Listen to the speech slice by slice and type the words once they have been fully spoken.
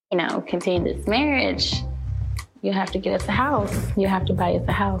continue this marriage, you have to get us a house. You have to buy us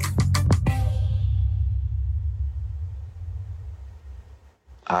a house.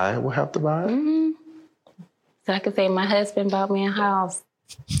 I will have to buy it? Mm-hmm. So I could say my husband bought me a house.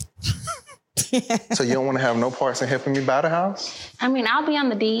 So you don't want to have no parts in helping me buy the house? I mean, I'll be on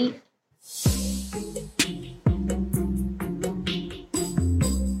the deed.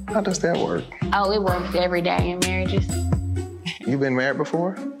 How does that work? Oh, it works every day in marriages. You been married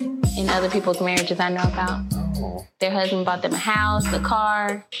before? In other people's marriages I know about. Oh. Their husband bought them a house, a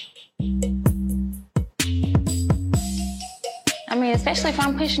car. I mean, especially if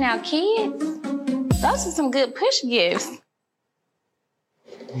I'm pushing out kids. Those are some good push gifts.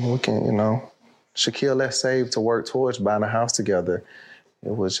 We can, Shaquille, let's save to work towards buying a house together.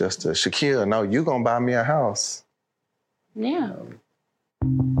 It was just Shaquille, no, you gonna buy me a house. Yeah.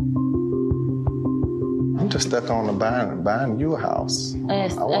 I'm just stuck on the buying you a house.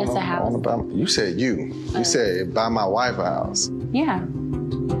 Us a house. You said you. You said buy my wife a house. Yeah.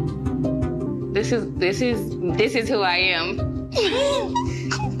 This is who I am.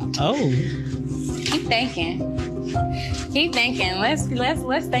 Oh. Keep thinking. Let's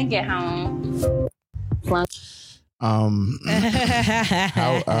think at home. I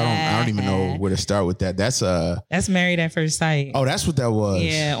don't even know where to start with that. That's Married at First Sight. Oh, that's what that was.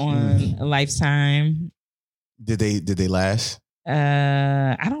 Yeah, on Lifetime. Did they last?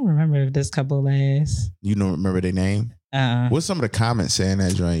 I don't remember if this couple lasts. You don't remember their name? What's some of the comments saying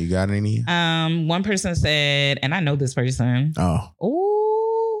that, joint? You got any? One person said, and I know this person. Oh. Ooh.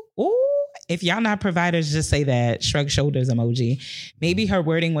 If y'all not providers, just say that. Shrug shoulders emoji. Maybe her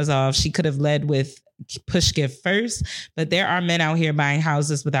wording was off. She could have led with push gift first, but there are men out here buying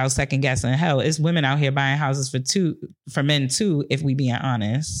houses without second guessing. Hell, it's women out here buying houses for men too, if we being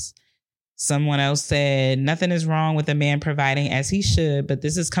honest. Someone else said, nothing is wrong with a man providing as he should, but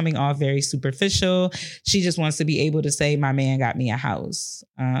this is coming off very superficial. She just wants to be able to say, my man got me a house.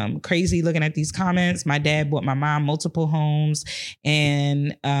 Crazy looking at these comments. My dad bought my mom multiple homes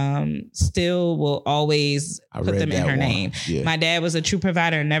and still will always put them in her name. Yeah. My dad was a true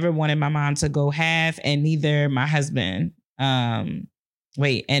provider and never wanted my mom to go half, and neither my husband. And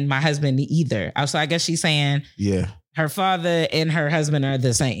my husband either. So I guess she's saying, yeah, her father and her husband are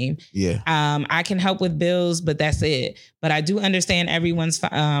the same. Yeah. I can help with bills, but that's it. But I do understand everyone's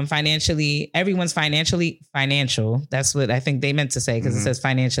financial. That's what I think they meant to say, because it says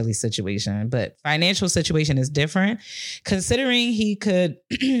financially situation. But financial situation is different. Considering he could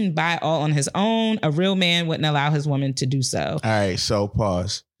buy all on his own, a real man wouldn't allow his woman to do so. All right, so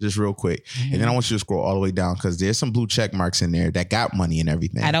pause. Just real quick. And then I want you to scroll all the way down, because there's some blue check marks in there that got money and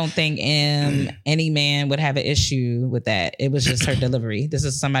everything. I don't think any man would have an issue with that. It was just her delivery. This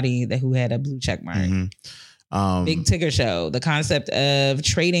is somebody who had a blue check mark. Big Tigger Show. The concept of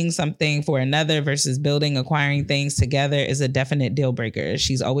trading something for another versus acquiring things together is a definite deal breaker.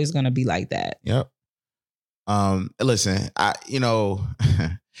 She's always going to be like that. Yep. Listen,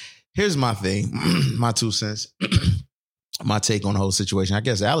 here's my thing, my 2 cents. My take on the whole situation. I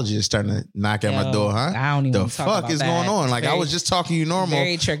guess allergy is starting to knock at my door, huh? I don't even the fuck is going on? Like, I was just talking to you normal.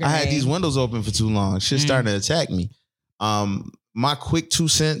 Very triggering. I had these windows open for too long. Shit's starting to attack me. My quick 2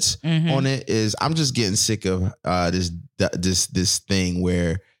 cents on it is I'm just getting sick of this thing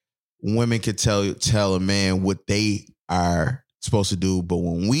where women could tell a man what they are supposed to do, but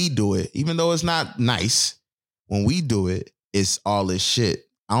when we do it, even though it's not nice, when we do it, it's all this shit.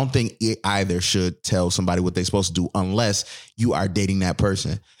 I don't think it either should tell somebody what they're supposed to do unless you are dating that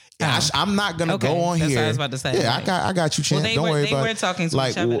person. I'm not gonna go on That's here. What I was about to say. Yeah, I got you, Chan. Don't worry about it. They were talking to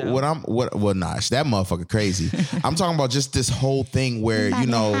like each other. that motherfucker crazy. I'm talking about just this whole thing where you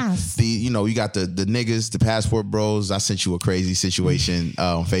got the niggas, the passport bros. I sent you a crazy situation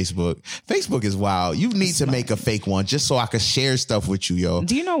on Facebook. Facebook is wild. You need to make a fake one just so I could share stuff with you, yo.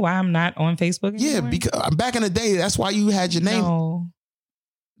 Do you know why I'm not on Facebook anymore? Yeah, because back in the day, that's why you had your name. No.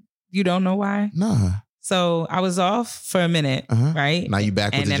 You don't know why? Nah. So I was off for a minute, right? Now you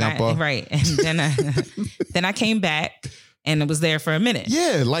back with the jump off? Right. And then I came back and it was there for a minute.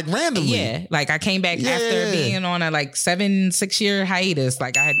 Yeah, like randomly. Yeah, like I came back after being on a 6 year hiatus.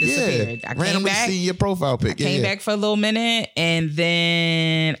 Like I had disappeared. I randomly came back. See your profile pic. I came back for a little minute and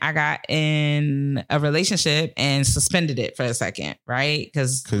then I got in a relationship and suspended it for a second, right?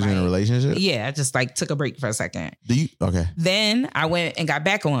 Because you're in a relationship? Yeah, I just took a break for a second. Okay. Then I went and got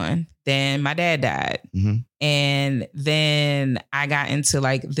back on. Then my dad died. And then I got into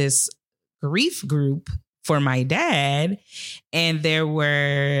this grief group for my dad, and there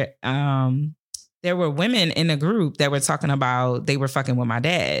were women in the group that were talking about they were fucking with my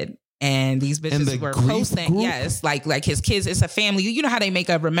dad, And these bitches were posting, group? Yes, like his kids. It's a family. You know how they make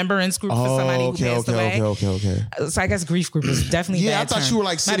a remembrance group for somebody who passed away. Okay. So I guess grief group is definitely bad. I thought you were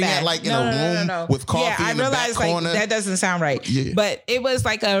like sitting at like in a room with coffee. I realized like corner. That doesn't sound right. Yeah. But it was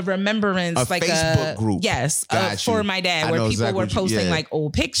like a remembrance, like Facebook group. Yes, for my dad, where people were posting like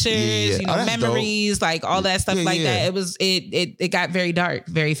old pictures, memories, dope. Like all that stuff that. It was it got very dark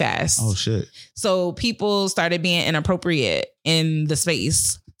very fast. Oh shit! So people started being inappropriate in the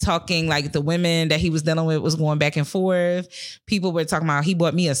space. Talking like the women that he was dealing with was going back and forth. People were talking about he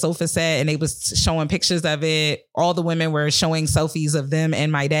bought me a sofa set and they was showing pictures of it. All the women were showing selfies of them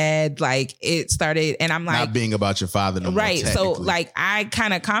and my dad. Like it started and I'm like not being about your father no more. Right. So like I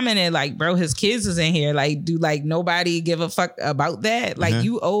kind of commented like, bro, his kids is in here. Like, do like nobody give a fuck about that? Like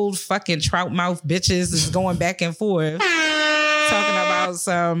you old fucking trout mouth bitches is going back and forth talking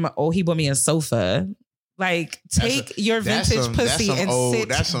about he bought me a sofa. Like, take your vintage pussy and sit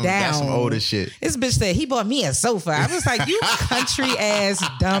down. That's some older shit. This bitch said, he bought me a sofa. I was like, you country ass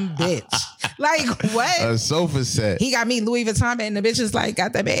dumb bitch. Like, what? A sofa set. He got me Louis Vuitton and the bitch is like,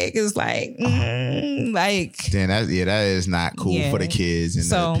 got the bag. It's like, like. Damn, that is not cool for the kids and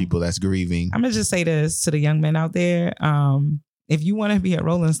the people that's grieving. I'm going to just say this to the young men out there. If you want to be a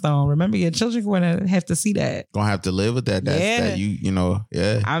Rolling Stone, remember your children going to have to see that. Gonna have to live with that. That you know.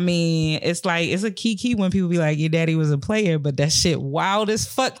 I mean, it's like, it's a key when people be like, your daddy was a player, but that shit wild as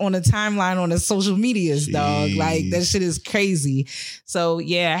fuck on the timeline on the social medias, dog. Like that shit is crazy. So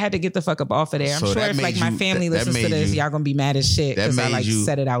yeah, I had to get the fuck up off of there. I'm sure if like my family listens to this, y'all gonna be mad as shit because I like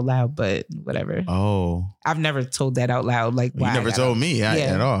said it out loud, but whatever. Oh. I've never told that out loud. Like, you never told me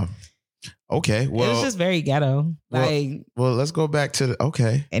at all. Okay, well, it was just very ghetto. Like, well, let's go back to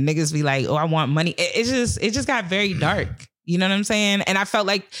and niggas be like, "Oh, I want money." It just got very dark. You know what I'm saying? And I felt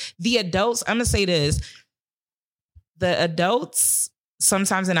like the adults. I'm gonna say this: the adults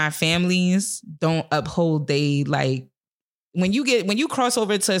sometimes in our families don't uphold like. When you cross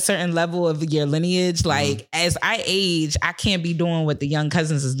over to a certain level of your lineage, like as I age, I can't be doing what the young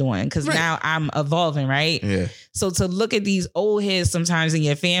cousins is doing because now I'm evolving, right? Yeah. So to look at these old heads sometimes in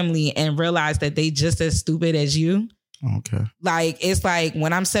your family and realize that they just as stupid as you. Okay. Like it's like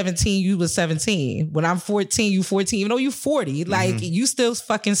when I'm 17, you was 17. When I'm 14, you 14. Even though you 40, like you still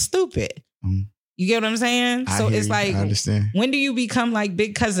fucking stupid. Mm-hmm. You get what I'm saying? So it's like, I understand. When do you become like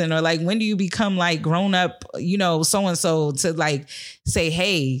big cousin or like when do you become like grown up, so-and-so to like say,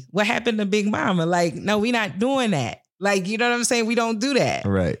 hey, what happened to Big Mama? Like, no, we not doing that. Like, you know what I'm saying? We don't do that.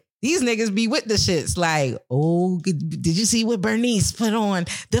 Right. These niggas be with the shits like, oh, did you see what Bernice put on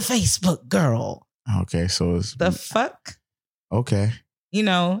the Facebook girl? Okay, so it's... The fuck? Okay.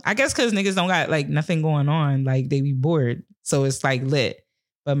 I guess because niggas don't got like nothing going on. Like they be bored. So it's like lit.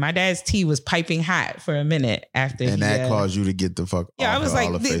 But my dad's tea was piping hot for a minute after. And that caused you to get the fuck off. I was like,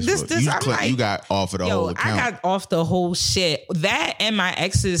 you got off of the whole account. I got off the whole shit. That and my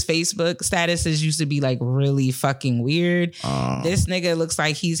ex's Facebook statuses used to be like really fucking weird. This nigga looks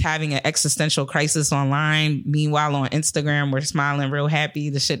like he's having an existential crisis online. Meanwhile, on Instagram, we're smiling real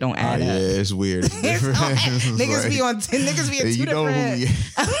happy. The shit don't add up. Yeah, it's weird. Niggas be on two different.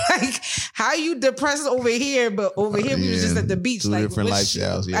 Like, how you depressed over here, but over here we was just at the beach. Two like different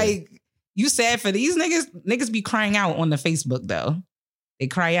lifestyles. Yeah. Like you sad for these niggas. Niggas be crying out on the Facebook though. They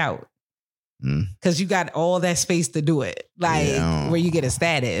cry out because you got all that space to do it. Like where you get a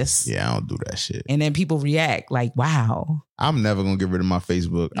status. Yeah, I don't do that shit. And then people react like, "Wow." I'm never gonna get rid of my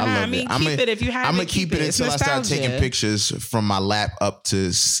Facebook. Nah, I love it. Keep it if you have. I'm gonna keep it until I start taking pictures from my lap up.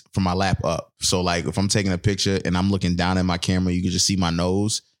 So like if I'm taking a picture and I'm looking down at my camera, you can just see my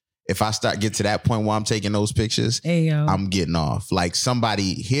nose. If I get to that point where I'm taking those pictures, I'm getting off. Like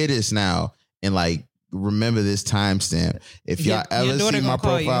somebody hear this now and like remember this timestamp. If y'all ever see my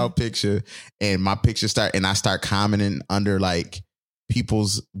profile picture and my picture I start commenting under like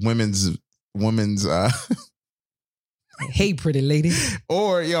women's hey pretty lady.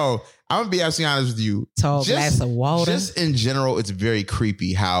 Or I'm gonna be absolutely honest with you. Tall glass of water. Just in general, it's very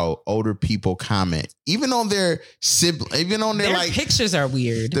creepy how older people comment, even on their sibling, even on their like pictures are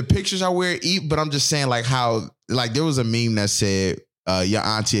weird. The pictures are weird, but I'm just saying like how like there was a meme that said your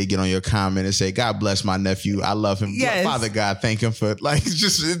auntie would get on your comment and say, "God bless my nephew, I love him." Yes. Father God, thank him for like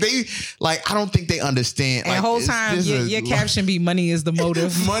just they like I don't think they understand. And the whole time your caption be money is the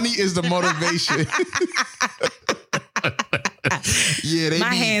motive. Money is the motivation.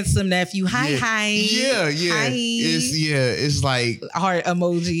 My handsome nephew. Hi. Yeah. Hi. It's like heart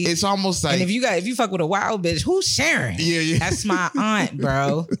emoji. It's almost like, and if you fuck with a wild bitch, who's Sharon? Yeah. That's my aunt,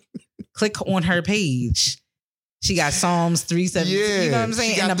 bro. Click on her page. She got Psalms 317. Yeah, you know what I'm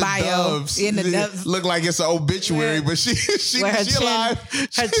saying? she In got the bio. doves. In the doves. Look like it's an obituary, Yeah. but she alive.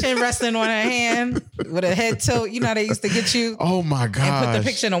 Her chin resting on her hand with a head tilt. You know how they used to get you? Oh my god! And put the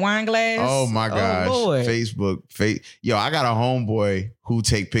picture in a wine glass. Oh my gosh. Lord. Facebook. Yo, I got a homeboy who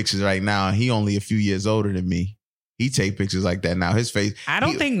take pictures right now, and he only a few years older than me. He take pictures like that now. His face. I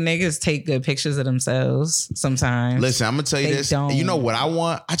don't think niggas take good pictures of themselves sometimes. Listen, I'm gonna tell you They this. don't. You know what I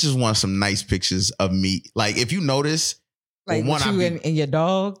want? I just want some nice pictures of me. Like if you notice, like well, with one, you and your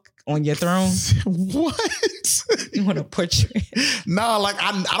dog on your throne. What? You want a portrait? No, like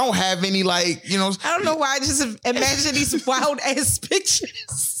I don't have any like, you know. I don't know why I just imagine these wild ass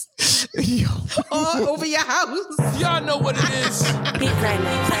pictures all over your house. Y'all know what it is.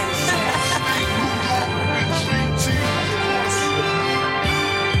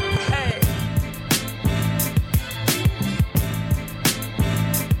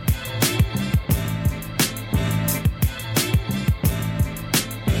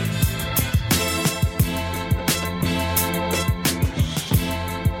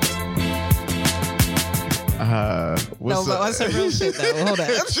 No, but what's the real shit though? Hold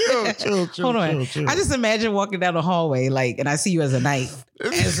on. chill. Hold on. chill. I just imagine walking down the hallway, like, and I see you as a knight.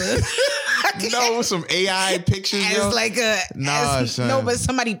 No, some AI pictures. yo. As like a Nah, son. no, but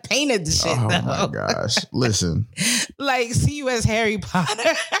somebody painted the shit Oh though. my gosh! Listen, Like, see you as Harry Potter.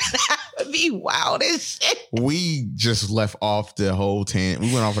 That would be wild as shit. we just left off the whole tangent.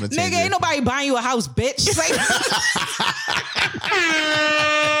 We went off on a tangent. Nigga, ain't nobody buying you a house, bitch. Like,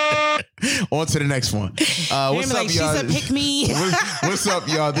 On to the next one. What's up, like, y'all? she's a pick me. What's up,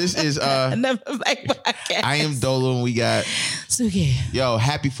 y'all? This is Never like podcast. I am Dolo, and we got Suki. yo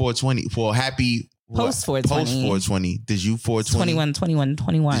happy 420 for happy Post 420. Post 420. Did you 420? 21.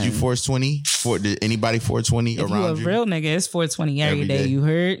 Did you 420? Did anybody 420 If you a around you? real nigga, it's 420 every Every day. day. You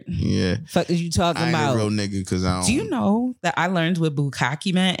heard? Yeah, Fuck is you talking I ain't about? a real nigga because I don't. Do you know that I learned what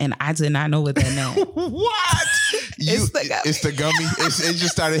bukkake meant and I did not know what that meant? What? It's the gummy. It's the gummy. It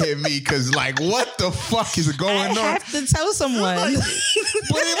just started hitting me because like, what the fuck is going I on? have to tell someone.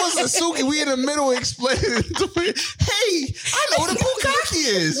 But it was a Suki. We in the middle explaining it to me. Hey, I know what a bukkake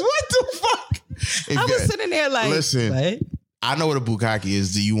is. What the fuck? If I was you- sitting there like, Listen, what? I know what a bukkake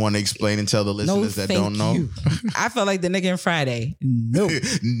is. Do you want to explain and tell the listeners that thank don't know? you. I felt like the nigga in Friday. No.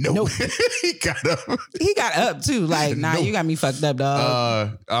 No. Nope. He got up. He got up too. Like, nah, Nope. you got me fucked up,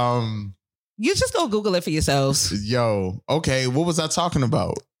 dog. You just go Google it for yourselves. Yo, okay. What was I talking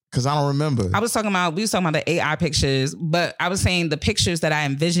about? Because I don't remember. We was talking about the AI pictures, but I was saying the pictures that I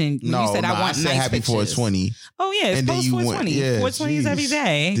envisioned. When you said I want said nice happy pictures. 420. Oh yeah, it's And then post you went- 420. yeah, 420 is every jeez.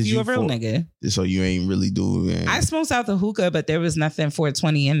 day. Did You a you real for- nigga. So you ain't really doing. I smoked out the hookah, but there was nothing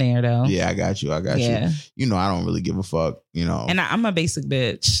 420 in there though. Yeah, I got you. Yeah. You. You know, I don't really give a fuck. You know. And I'm a basic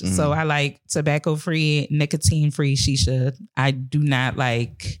bitch. Mhm. So I like tobacco free, nicotine free shisha. I do not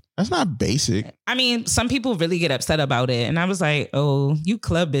like. That's not basic. I mean, some people really get upset about it. And I was like, oh, you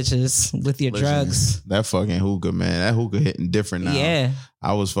club bitches with your Listen, drugs. That fucking hookah, man. That hookah hitting different now. Yeah.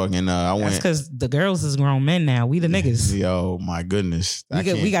 I was fucking. I That's went. because the girls is grown men now. We the niggas. Yo, my goodness.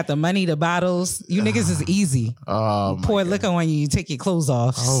 We got the money, the bottles. You niggas is easy. Oh, my Pour God. liquor on you, you take your clothes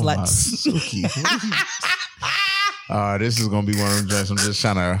off. Oh, my Sluts. Suki. This is gonna be one of them drinks. I'm just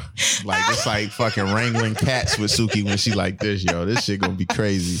trying to like it's like fucking wrangling cats with Suki when she like this, yo. This shit gonna be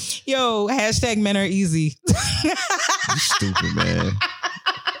crazy. Yo, hashtag men are easy. You stupid, man.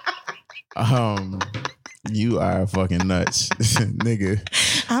 You are fucking nuts, nigga.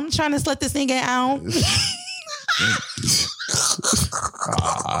 I'm trying to slut this nigga out.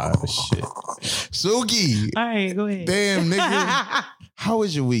 Shit. Suki. All right, go ahead. Damn, nigga. How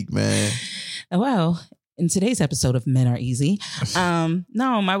was your week, man? Well, in today's episode of Men Are Easy,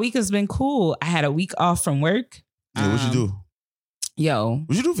 no, my week has been cool. I had a week off from work. Yeah, what you do? Yo,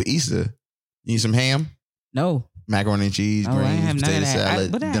 What you do for Easter? You need some ham, no. macaroni and cheese, Oh, I greens, have none of potato that.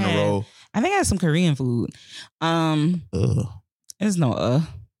 salad, What I dinner had? roll. I think I had some Korean food. Ugh. There's no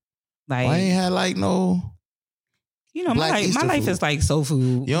like Why ain't had like no? you know, Black my Easter life food? is like soul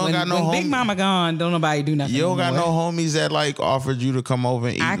food. You don't got no when Big homie- Mama gone, don't nobody do nothing. You don't got no more. homies that like offered you to come over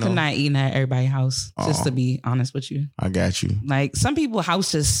and eat. I could not eat at everybody's house, just Oh. to be honest with you. I got you. Like some people's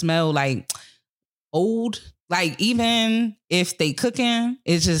houses smell like old. Like even if they cooking,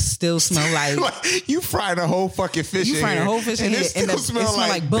 it just still smell like You fried a whole fucking fish. You in fried a here, whole fish in and here, it still and it smell smell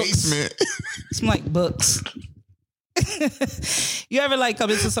like books. basement. smell like books. You ever like come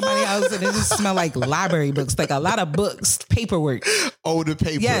into somebody's house and it just smell like library books, like a lot of books, paperwork. Oh, the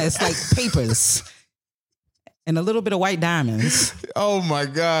paper. Yes, like papers. and a little bit of white diamonds. Oh my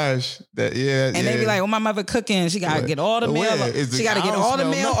gosh. They be like, "Oh, my mother cooking. She gotta get all the mail. She gotta get all the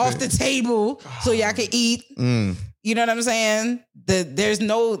mail off the table so y'all can eat." You know what I'm saying? There's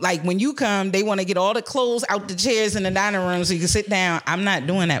no, like, when you come, they want to get all the clothes out the chairs in the dining room so you can sit down. I'm not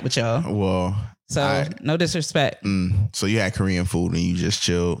doing that with y'all. Well, so no disrespect. So you had Korean food and you just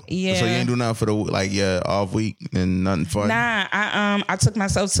chilled. Yeah. So you didn't do nothing for the off week and nothing fun. Nah, I took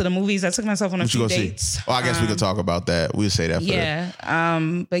myself to the movies. I took myself on a few dates. Oh, I guess we could talk about that. We'll say that. For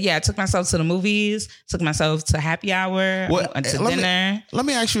that. But yeah, I took myself to the movies. Took myself to happy hour. To dinner. Let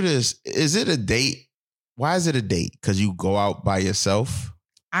me ask you this: is it a date? Why is it a date? Because you go out by yourself?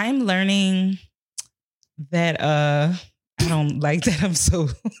 I'm learning that I don't like that I'm so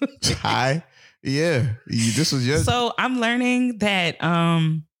high. Yeah. This was just so I'm learning that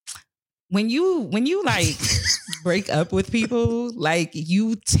when you like break up with people, like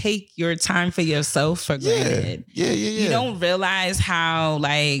you take your time for yourself for granted. Yeah. You don't realize how,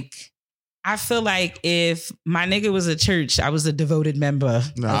 like, I feel like if my nigga was a church, I was a devoted member of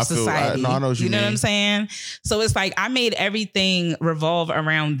society. I know what you know mean. What I'm saying? So it's like I made everything revolve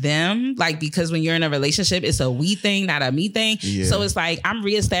around them. Like, because when you're in a relationship, it's a we thing, not a me thing. Yeah. So it's like I'm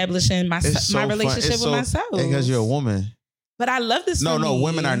reestablishing my relationship with myself. Because you're a woman. But I love this. No,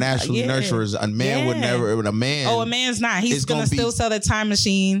 women are naturally nurturers. A man would never. A man. Oh, a man's not. He's gonna still sell that time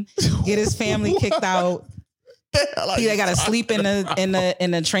machine, get his family kicked out. He got to sleep in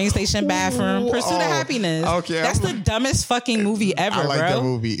the train station bathroom. Pursuit of Happiness. Okay, that's the dumbest fucking movie ever. I like that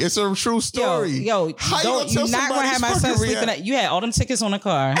movie. It's a true story. You're not gonna have my son sleeping. You had all them tickets on the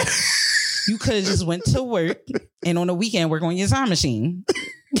car. You could have just went to work and on the weekend work on your time machine.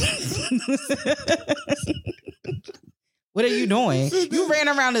 What are you doing? You ran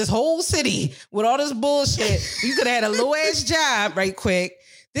around this whole city with all this bullshit. You could have had a low ass job right quick.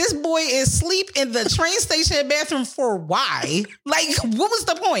 This boy is asleep in the train station bathroom for why? Like, what was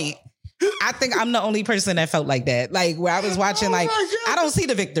the point? I think I'm the only person that felt like that. Like, where I was watching, I don't see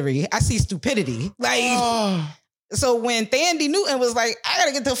the victory. I see stupidity. Like, so when Thandie Newton was like, I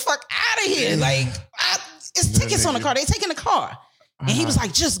gotta get the fuck out of here. Like, it's tickets on the car. They taking the car. And he was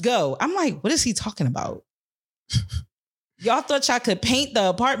like, just go. I'm like, what is he talking about? Y'all thought y'all could paint the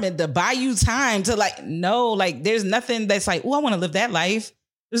apartment to buy you time to no, there's nothing that's like, oh, I want to live that life.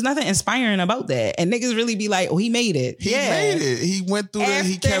 There's nothing inspiring about that. And niggas really be like, oh, he made it. He made it. He went through it.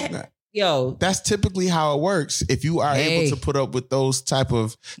 He kept... Yo. That's typically how it works. If you are able to put up with those type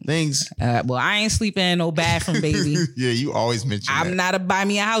of things. Well, I ain't sleeping in no bathroom, baby. Yeah, you always mention I'm not a buy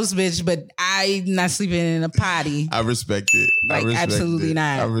me a house bitch, but I'm not sleeping in a potty. I respect it. Absolutely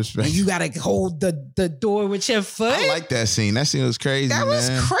not. I respect it. And you got to hold the door with your foot. I like that scene. That scene was crazy, That was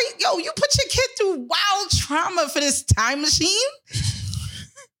crazy. Yo, you put your kid through wild trauma for this time machine?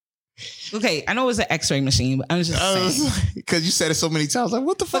 Okay, I know it was an X-ray machine, but I'm just saying. Because you said it so many times. Like,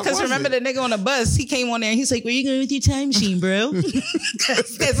 what the fuck? Because remember the nigga on the bus, he came on there and he's like, where you going with your time machine, bro?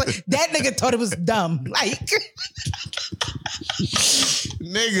 That nigga thought it was dumb. Like,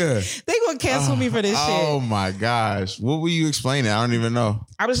 nigga. They gonna cancel me for this shit. Oh my gosh. What were you explaining? I don't even know.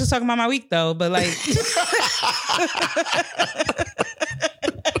 I was just talking about my week though, but like.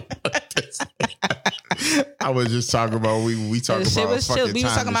 I was just talking about we talking about fucking we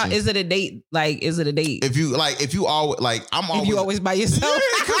was talking about is it a date? Like, is it a date? If you always if you always by yourself?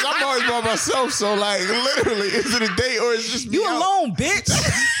 Yeah, because I'm always by myself. So like literally, is it a date or is it just me you alone, bitch?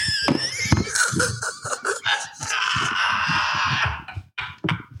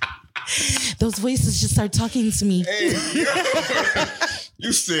 Those voices just start talking to me. Hey,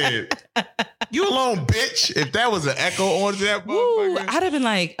 you said, you alone, bitch. If that was an echo onto that motherfucker. I'd have been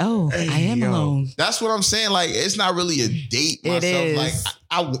like, oh, hey, I am alone. That's what I'm saying. Like, it's not really a date myself. It is. Like,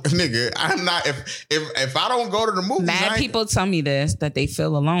 nigga, I'm not, if I don't go to the movies. Mad people tell me this, that they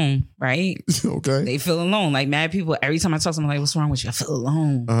feel alone, right? Okay. They feel alone. Like, mad people, every time I talk to them, I'm like, what's wrong with you? I feel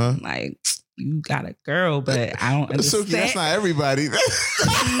alone. Uh-huh. Like, you got a girl, but I don't understand. So that's not everybody. Let's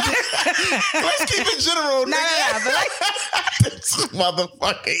keep it general. Nah, but like, this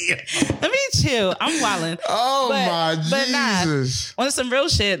motherfucker. Let me chill. I'm wilding. Oh my Jesus. On some real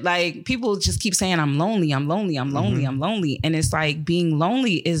shit, like people just keep saying I'm lonely, I'm lonely, I'm lonely, I'm lonely. And it's like being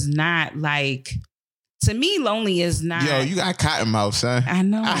lonely is not like, to me, lonely is not. Yo, you got cotton mouth, son. I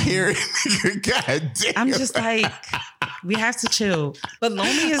know. I hear it. God damn. I'm just like, we have to chill. But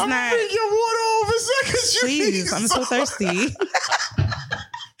lonely is not. Bring your water over, son. Please, I'm so thirsty.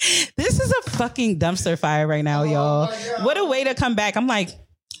 This is a fucking dumpster fire right now, y'all. What a way to come back. I'm like,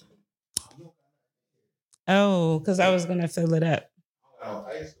 oh, because I was going to fill it up. All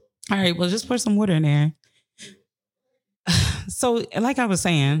right, well, just pour some water in there. So, like I was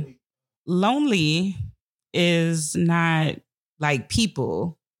saying, lonely is not like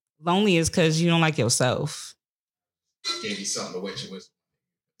people. Lonely is because you don't like yourself. Gave you something to wet your whistle.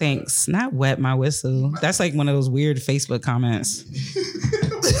 Thanks. Not wet my whistle. That's like one of those weird Facebook comments.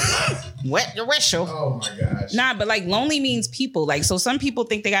 Wet your whistle. Oh my gosh. Nah, but like lonely means people. Like, so some people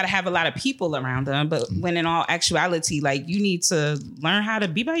think they got to have a lot of people around them, but when in all actuality, like you need to learn how to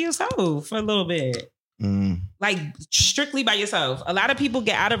be by yourself for a little bit. Like strictly by yourself. A lot of people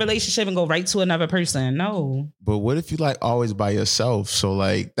get out of a relationship and go right to another person. No. But what if you like always by yourself? So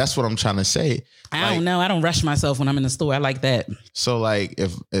like that's what I'm trying to say. I don't know. I don't rush myself when I'm in the store. I like that. So like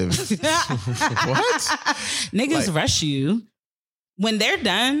if what? Niggas rush you. When they're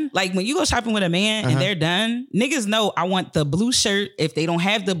done, like when you go shopping with a man and they're done, niggas know I want the blue shirt. If they don't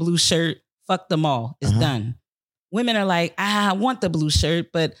have the blue shirt, fuck them all. It's done. Women are like, I want the blue shirt,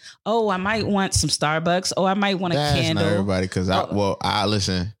 but I might want some Starbucks. I might want a candle. Not everybody, because I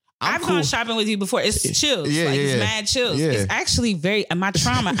listen. I've gone shopping with you before. It's chills. It's mad chills. Yeah. It's actually my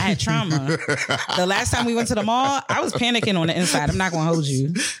trauma. I had trauma. The last time we went to the mall, I was panicking on the inside. I'm not going to hold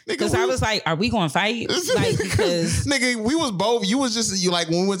you. Because I was like, are we going to fight? Like, because... Nigga, we was both. You was just, you like,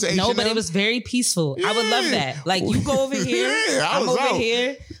 when we went to H&M? No, but it was very peaceful. Yeah. I would love that. Like, you go over here. I'm over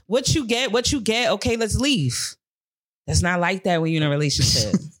here. What you get? Okay, let's leave. It's not like that when you're in a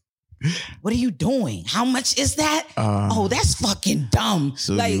relationship. What are you doing? How much is that? That's fucking dumb.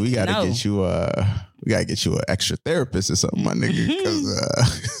 So like, we gotta get you an extra therapist or something, my nigga.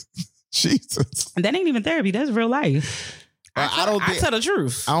 Because Jesus, that ain't even therapy. That's real life. I tell the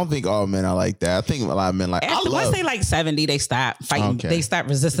truth. I don't think all men are like that. I think a lot of men like. Once they like 70, they stop fighting. Okay. They stop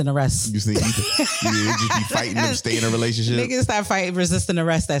resisting arrest. You think you just be fighting them, stay in a relationship? Niggas stop fighting, resisting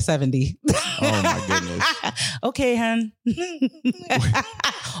arrest at 70. Oh my goodness. Okay, hun.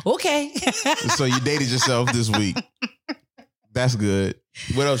 Okay. So you dated yourself this week. That's good.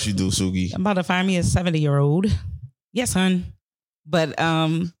 What else you do, Suki? I'm about to find me a 70-year-old. Yes, hun. But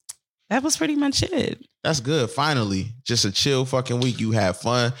that was pretty much it. That's good. Finally, just a chill fucking week. You had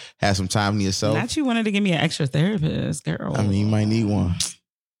fun, had some time to yourself. Not you wanted to give me an extra therapist, girl. I mean, you might need one.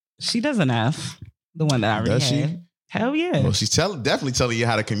 She does enough. The one that I already had. She? Hell yeah. Well, she's definitely telling you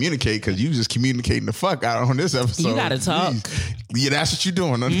how to communicate, because you just communicating the fuck out on this episode. You gotta talk. Yeah, that's what you're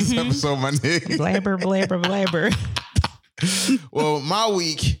doing on this episode, my nigga. Blabber, blabber, blabber. Well, my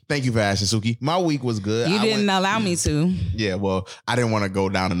week, thank you for asking, Suki. My week was good. You didn't allow me to. Yeah, well, I didn't want to go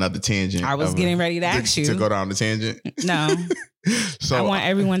down another tangent. I was getting ready to ask you. To go down the tangent? No. So I want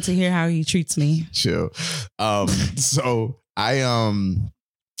everyone to hear how he treats me. Chill. So I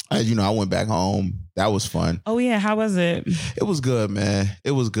went back home. That was fun. Oh yeah, how was it? It was good, man.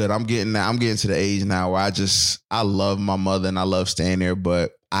 It was good. I'm getting to the age now where I love my mother and I love staying there,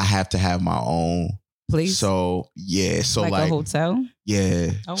 but I have to have my own place. So yeah, so like a hotel.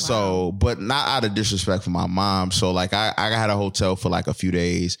 Yeah. Oh, wow. So, but not out of disrespect for my mom. So like I had a hotel for like a few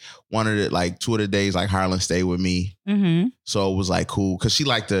days. 2 of the days like Harlan stayed with me. Mm-hmm. So it was like cool because she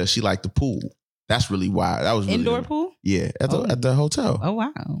liked the pool. That's really why. That was really indoor pool. Yeah, at the hotel. Oh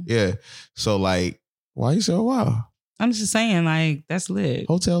wow. Yeah. So like, why you say wow? I'm just saying, like, that's lit.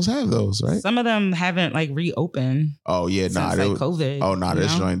 Hotels have those, right? Some of them haven't like reopened. Oh yeah, since COVID. Oh no,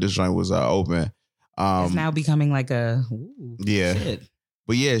 this joint was open. It's now becoming like a shit.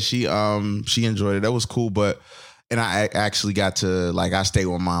 But yeah, she enjoyed it. That was cool. And I actually got to I stayed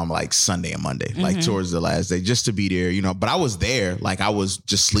with mom like Sunday and Monday, like towards the last day, just to be there, But I was there, like I was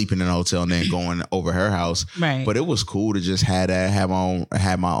just sleeping in a hotel and then going over her house. Right. But it was cool to just have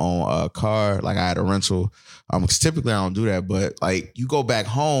my own car. Like I had a rental. Because typically I don't do that, but like you go back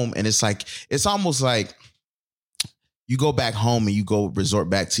home and it's almost like you go back home and you go resort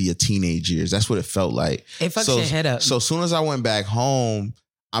back to your teenage years. That's what it felt like. It fucks your head up. So as soon as I went back home,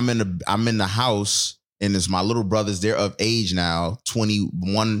 I'm in the house. And it's my little brothers. They're of age now,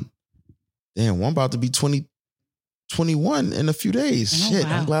 21. Damn, one about to be 21 in a few days. Oh, shit,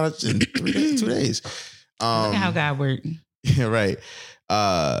 wow. I'm glad it's in 2 days. Look at how God worked. Yeah, right.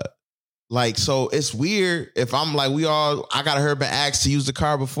 So it's weird if I'm like, I got her been asked to use the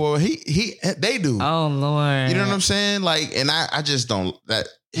car before. They do. Oh, Lord. You know what I'm saying? Like, and I just don't,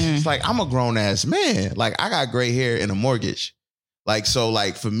 it's like, I'm a grown ass man. Like, I got gray hair and a mortgage. Like, so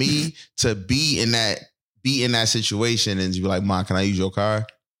like for me to be in that situation and be like, Mom, can I use your car?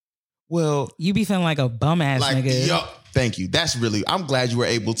 Well, you be feeling like a bum ass nigga. Yo, thank you. That's really, I'm glad you were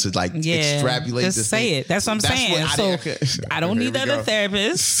able to extrapolate just this say thing. it. That's what I'm saying. I don't need another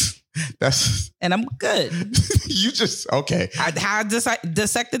therapist. And I'm good. You just okay. How I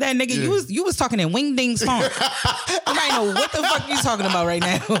dissected that nigga. Yeah. You was talking in Wingding's phone. I don't know what the fuck you talking about right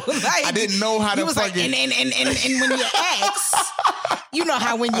now. I didn't know how to fucking. Like, and when you ask, You know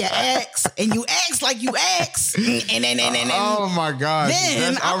how when you ask and you ask like you ask, and then oh my gosh.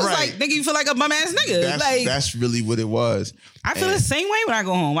 Then I was like, nigga, you feel like a bum ass nigga. That's really what it was. I feel the same way when I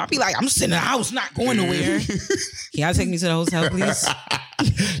go home. I be like, I'm sitting in the house, not going nowhere. Can y'all take me to the hotel, please?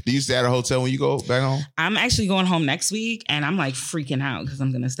 Do you stay at a hotel when you go back home? I'm actually going home next week, and I'm like freaking out because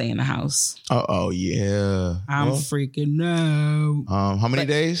I'm gonna stay in the house. Oh yeah. I'm freaking out. How many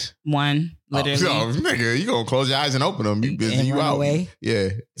days? One, literally. Oh, nigga, you gonna close your eyes and open them. You busy, and you run out. Away. Yeah.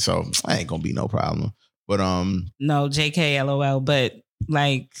 So I ain't gonna be no problem. But no, JK, LOL. But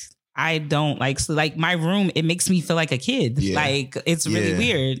like, I don't like my room. It makes me feel like a kid. Yeah. Like it's really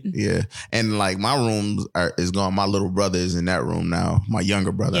weird. Yeah, and like my room is gone. My little brother is in that room now. My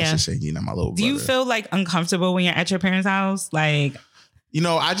younger brother, I should say. You know, my little brother. Do you feel like uncomfortable when you're at your parents' house? Like, you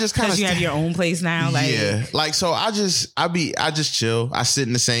know, I just kind of you have your own place now. Like, yeah, like so. I just chill. I sit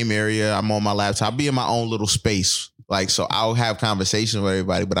in the same area. I'm on my laptop. I be in my own little space. Like, so I'll have conversations with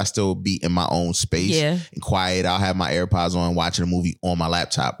everybody, but I still be in my own space and quiet. I'll have my AirPods on, watching a movie on my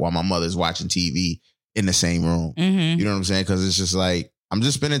laptop while my mother's watching TV in the same room. Mm-hmm. You know what I'm saying? Because it's just like, I'm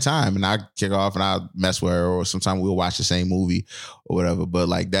just spending time and I kick off and I mess with her, or sometimes we'll watch the same movie or whatever. But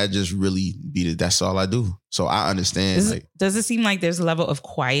like, that just really that's all I do. So I understand. Does it seem like there's a level of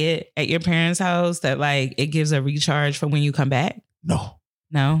quiet at your parents' house that like it gives a recharge for when you come back? No,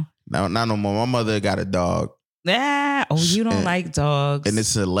 not no more. My mother got a dog. Yeah. Oh, you don't like dogs. And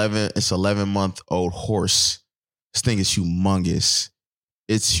it's 11-month-old horse. This thing is humongous.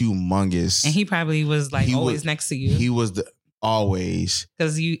 It's humongous. And he probably was like always next to you. He was always.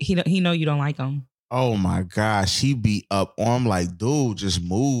 Because he know you don't like him. Oh my gosh. He be up on him like, dude, just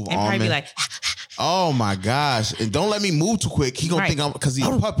move and on probably me. Be like, oh my gosh. And don't let me move too quick. He gonna think I'm, because he's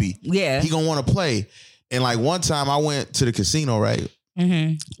a puppy. Yeah. He gonna want to play. And like one time I went to the casino, right?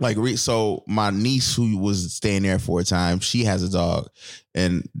 Mm-hmm. Like, so my niece who was staying there for a time, she has a dog,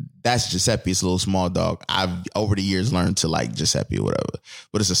 and that's Giuseppe. It's a little small dog. I've over the years learned to like Giuseppe or whatever,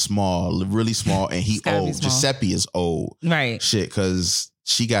 but it's a small, really small, and he old. Giuseppe is old, right? Shit, because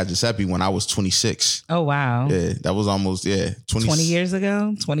she got Giuseppe when I was 26. Oh wow, yeah, that was almost 20 years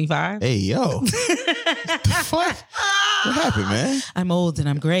ago, 25. Hey yo, the fuck. What happened, man? I'm old and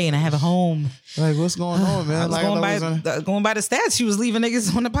I'm gray and I have a home. Like, what's going on, man? Going by the stats, she was leaving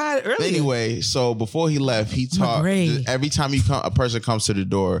niggas on the pod earlier. Anyway, so before he left, he talked. Every time a person comes to the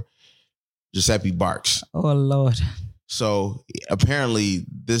door, Giuseppe barks. Oh Lord! So apparently,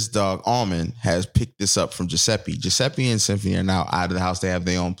 this dog Almond has picked this up from Giuseppe. Giuseppe and Symphony are now out of the house. They have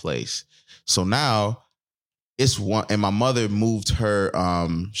their own place. So now it's one, and my mother moved her.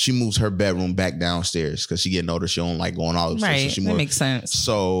 She moves her bedroom back downstairs because she getting older. She don't like going all upstairs. Right, so that makes sense.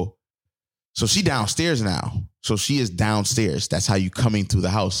 So she downstairs now. So she is downstairs. That's how you coming through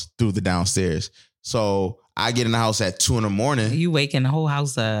the house, through the downstairs. So I get in the house at 2 a.m. You waking the whole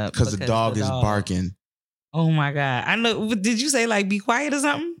house up because the dog is barking. Oh my God! I know. Did you say like be quiet or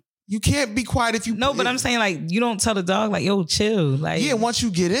something? You can't be quiet if you. No, but I'm saying like you don't tell the dog like yo chill. Like once you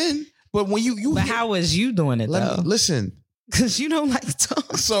get in. But when you but how was you doing it though? Listen, because you don't like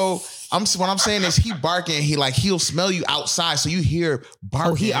dogs. So what I'm saying is he barking. He'll smell you outside, so you hear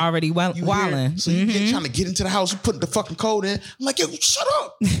barking. Oh, he already wilding. So you get trying to get into the house. You put the fucking code in. I'm like, yo, shut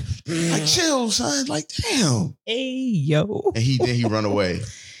up. Like chill, son. Like damn. Hey yo. And he run away.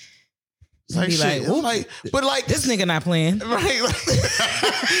 Like shit. But this nigga not playing. Right.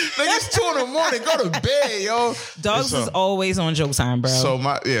 Like it's 2 a.m. Go to bed, yo. Dogs is always on joke time, bro.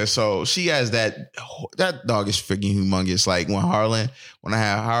 So she has that dog is freaking humongous. Like when I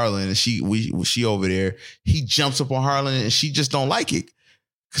have Harlan and she over there, he jumps up on Harlan and she just don't like it.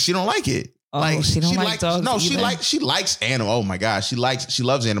 Cause she don't like it. Oh, like she don't like dogs. No, either? she likes animals. Oh my gosh. She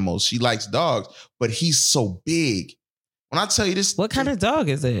loves animals. She likes dogs, but he's so big. When I tell you this, what kind of dog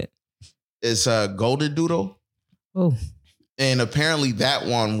is it? It's a golden doodle. Oh. And apparently that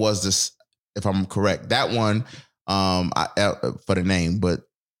one was this, if I'm correct, that one for the name, but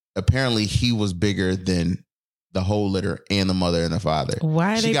apparently he was bigger than the whole litter and the mother and the father.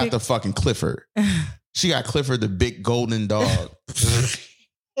 Why she got the fucking Clifford. She got Clifford, the big golden dog.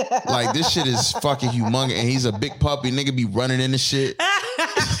 Like this shit is fucking humongous, and he's a big puppy. Nigga be running in the shit.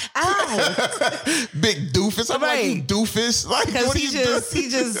 Big doofus. I'm like, you doofus. Like, what he just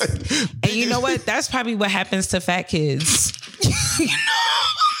and you know what? That's probably what happens to fat kids. You know?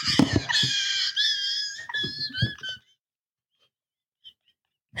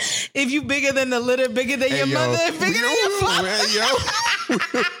 If you bigger than the litter, bigger than your mother, bigger than your father.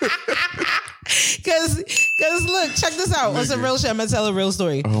 Cause look, check this out. On some real shit, I'm gonna tell a real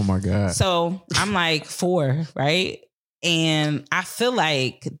story. Oh my God. So I'm like 4, right? And I feel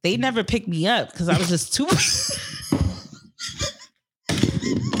like they never picked me up because I was just too.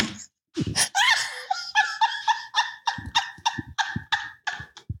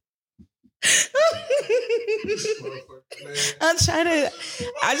 not trying to.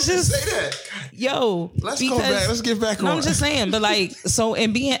 I just say that. Yo, Let's go back. Let's get back on. I'm just saying, but like, so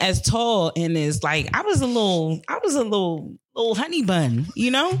and being as tall and as like, I was a little honey bun,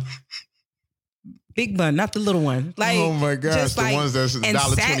 you know. Big bun, not the little one. Like, oh my gosh, just the like, ones that's $1.25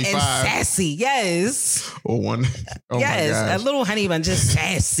 and sassy, yes. Or one. Oh yes, my gosh. a little honey bun, just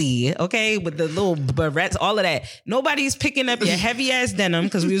sassy, okay, with the little barrettes, all of that. Nobody's picking up your heavy ass denim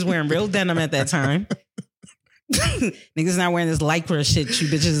because we was wearing real denim at that time. Niggas not wearing this lycra shit. You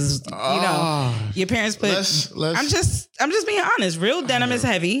bitches, you know, your parents put. Let's, I'm just being honest. Real denim is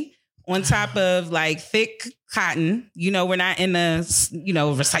heavy on top of like thick cotton. You know, we're not in the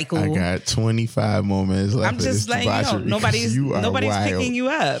recycle. I got 25 more minutes left. I'm just like, nobody's picking you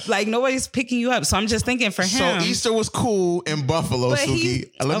up. Like nobody's picking you up. So I'm just thinking for him. So Easter was cool in Buffalo, Suki.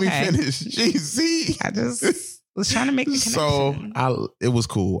 Let me finish. See, I just was trying to make the connection. So it was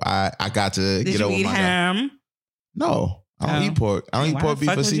cool. I got to get over my ham. No, I don't eat pork. I don't eat pork, beef,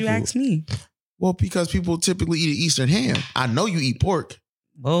 or seafood. Why the fuck would you ask me? Well, because people typically eat an Eastern ham. I know you eat pork.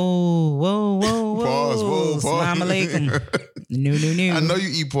 Whoa. Pause. Assalamu alaikum. No. I know you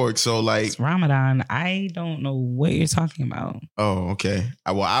eat pork, so like it's Ramadan. I don't know what you're talking about. Oh, okay.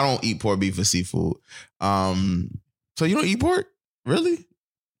 Well, I don't eat pork, beef, or seafood. So you don't eat pork? Really?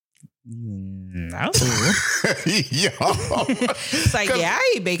 No. It's like, yeah,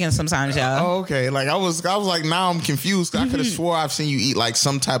 I eat bacon sometimes, y'all. Oh, okay. Like I was like, now I'm confused. I could have swore I've seen you eat like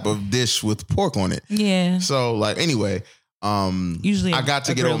some type of dish with pork on it. Yeah. So like, anyway, usually I got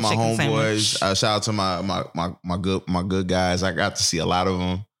to get over my homeboys. Shout out to my good guys. I got to see a lot of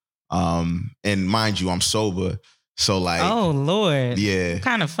them. And mind you, I'm sober. So like, oh Lord, yeah, what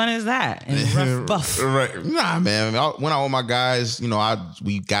kind of fun is that? And rough buff, right? Nah, man. When I with my guys,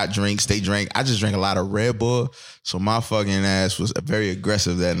 we got drinks. They drank. I just drank a lot of Red Bull. So my fucking ass was very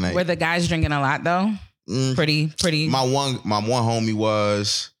aggressive that night. Were the guys drinking a lot though? Pretty. My one homie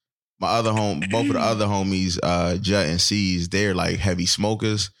was. Both of the other homies, Jut and C's, they're like heavy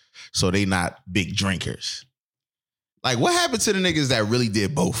smokers, so they not big drinkers. Like, what happened to the niggas that really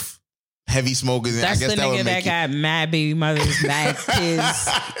did both? Heavy smokers. And that's I guess the nigga that got mad baby mothers, mad kids.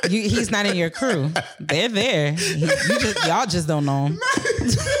 He's not in your crew. They're there. Y'all just don't know him.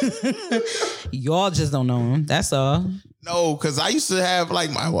 Y'all just don't know him. That's all. No, because I used to have like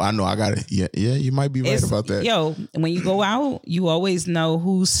I know I got it. Yeah, you might be right about that. Yo, when you go out, you always know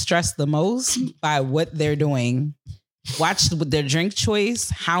who's stressed the most by what they're doing. Watch their drink choice,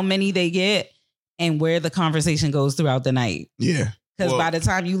 how many they get, and where the conversation goes throughout the night. Yeah. Because by the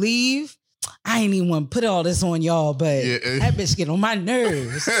time you leave, I ain't even want to put all this on y'all, but that bitch get on my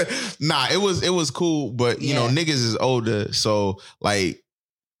nerves. Nah, it was cool, but you know, niggas is older, so like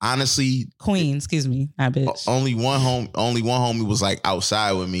honestly, Queen, excuse me, that bitch. Only one homie was like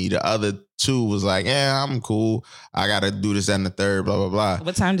outside with me. The other two was like, yeah, I'm cool. I gotta do this, that, and the third, blah blah blah.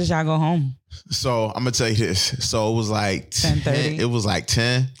 What time did y'all go home? So I'm gonna tell you this. So it was like 10:30. It was like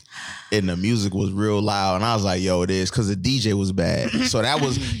 10. And the music was real loud, and I was like, "Yo, it is," because the DJ was bad. So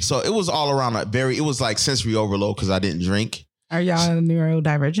it was all around it was like sensory overload because I didn't drink. Are y'all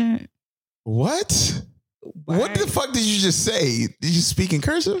neurodivergent? What? What the fuck did you just say? Did you speak in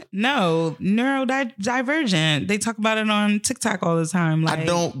cursive? No, neurodivergent. They talk about it on TikTok all the time. Like, I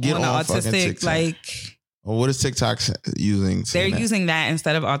don't get on autistic. TikTok. Like, well, what is TikTok using? They're using that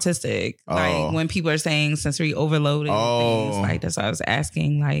instead of autistic. Oh. Like when people are saying sensory overload and things like that's what I was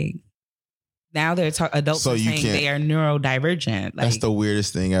asking. Like. Now they're adults are saying they are neurodivergent. Like, that's the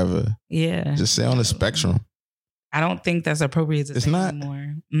weirdest thing ever. Yeah. Just say on the spectrum. I don't think that's appropriate to say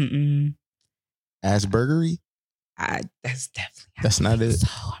anymore. Mm-mm. Aspergery? That's definitely. That's not it? So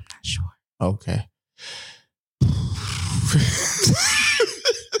I'm not sure. Okay.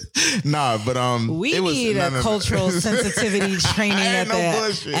 Nah, but we need a cultural sensitivity training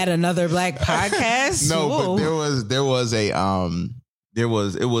at another black podcast. No, but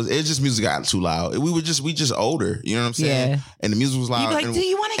it's just music got too loud. We just older, you know what I'm saying? Yeah. And the music was loud. You'd be like, do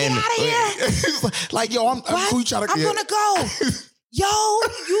you want to get out of here? Like, yo, I'm gonna go. Yo,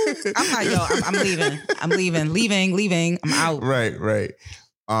 I'm leaving. I'm leaving. I'm out. Right.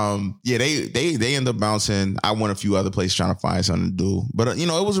 Yeah, they end up bouncing. I went a few other places trying to find something to do, but it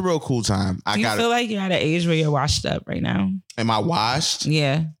was a real cool time. Do you feel like you're at an age where you're washed up right now? Am I washed?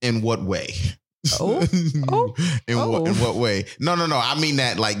 Yeah. In what way? In what way? No. I mean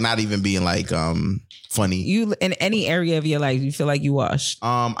that like not even being like funny. You in any area of your life, you feel like you washed?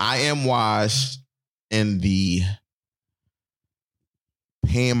 I am washed in the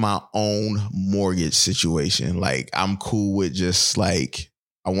paying my own mortgage situation. Like I'm cool with just like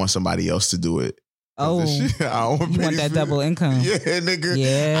I want somebody else to do it. Oh, you want that double income? Yeah, nigga.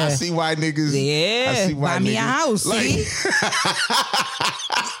 Yeah, I see why niggas. Yeah, I see why buy me a house. Like, see,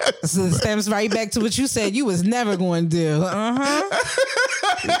 so it stems right back to what you said. You was never going to do.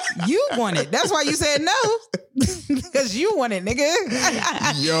 You want it. That's why you said no. Because you want it, nigga.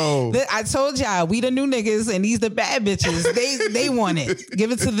 Yo, I told y'all we the new niggas and these the bad bitches. They want it.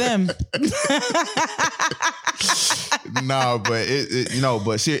 Give it to them. No, but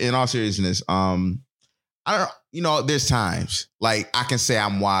but in all seriousness, I don't, there's times like I can say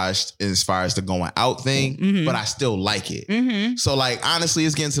I'm washed as far as the going out thing, but I still like it. So like, honestly,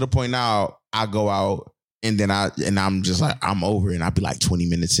 it's getting to the point now I go out and then I'm just like, I'm over it. And I'll be like 20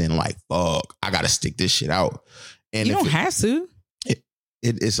 minutes in, like, fuck, I got to stick this shit out. And you don't have to.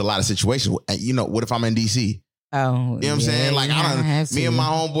 It's a lot of situations. What if I'm in DC? Oh, you know what I'm saying? Like, me and my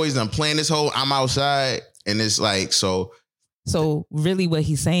homeboys done playing this whole, I'm outside and it's like, So really what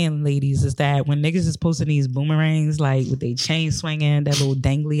he's saying, ladies, is that when niggas is posting these boomerangs, like with they chain swinging, that little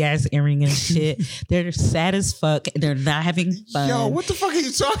dangly ass earring and shit, they're sad as fuck. They're not having fun. Yo, what the fuck are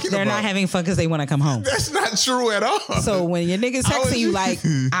you talking about? They're not having fun because they want to come home. That's not true at all. So when your niggas texting you like,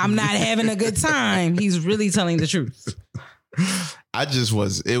 I'm not having a good time, he's really telling the truth. I just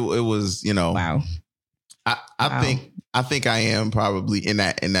was, it was, Wow. I think I am probably in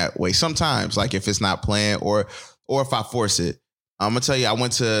that way. Sometimes, like if it's not planned or if I force it. I'm gonna tell you,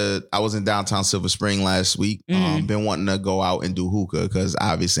 I was in downtown Silver Spring last week. Been wanting to go out and do hookah because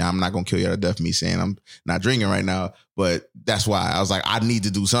obviously I'm not gonna kill you to death me saying I'm not drinking right now, but that's why I was like, I need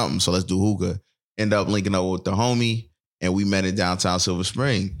to do something, so let's do hookah. End up linking up with the homie, and we met in downtown Silver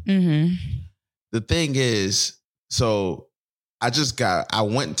Spring. The thing is, so I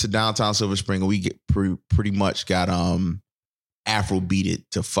went to downtown Silver Spring and we pretty much got Afro beat it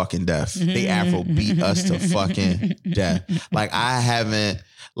to fucking death. They Afro beat us to fucking death. Like I haven't,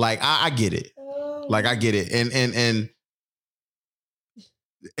 like I get it. Like I get it. And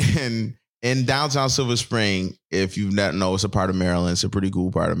in downtown Silver Spring, if you not know, it's a part of Maryland. It's a pretty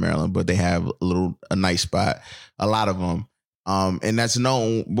cool part of Maryland, but they have a nice spot. A lot of them. And that's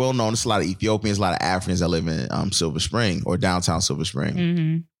well known. It's a lot of Ethiopians, a lot of Africans that live in Silver Spring or downtown Silver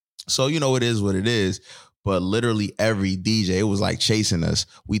Spring. So it is what it is. But literally every DJ, it was like chasing us.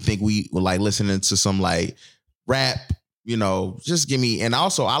 We think we were like listening to some like rap, just give me. And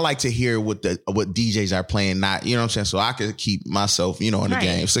also I like to hear what DJs are playing, not, you know what I'm saying? So I could keep myself, in the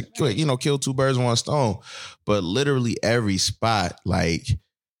game. So, kill two birds with one stone. But literally every spot, like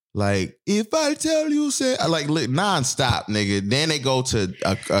if I tell you, say, like nonstop, nigga. Then they go to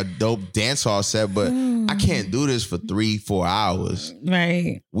a dope dance hall set, but I can't do this for 3-4 hours.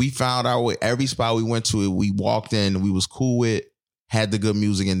 Right. We found out with every spot we went to, we walked in, we was cool with, had the good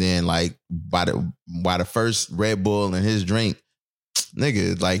music, and then like by the first Red Bull and his drink,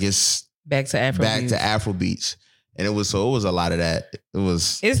 nigga, like it's back to Afro beats. And it was a lot of that.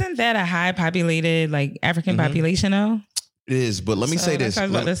 Isn't that a high populated like African population though? It is, but let me say this. I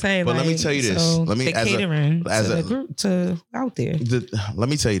was about to say, let me tell you this. Let me catering as a group to out there. Let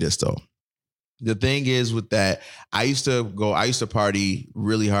me tell you this though. The thing is with that, I used to party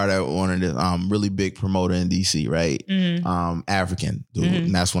really hard at one of the really big promoter in DC, right? African dude,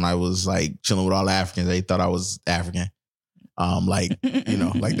 and that's when I was like chilling with all the Africans. They thought I was African, like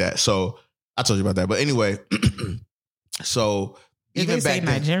like that. So I told you about that, but anyway, so did even they say back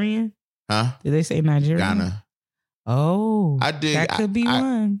then, Nigerian? huh? Did they say Nigerian? Ghana. Oh, I did. That could be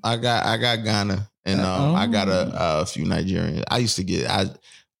one. I got Ghana, and I got a few Nigerians. I used to get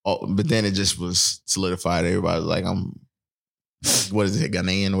but then it just was solidified. Everybody was like, I'm, what is it,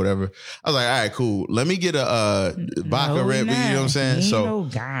 Ghanaian or whatever. I was like, all right, cool. Let me get a vodka red. You know what I'm saying? So, no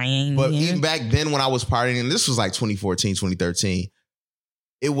guy but even back then when I was partying, and this was like 2014, 2013.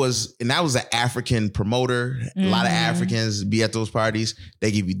 And that was an African promoter. A lot of Africans be at those parties. They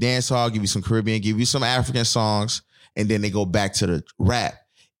give you dance hall, give you some Caribbean, give you some African songs, and then they go back to the rap.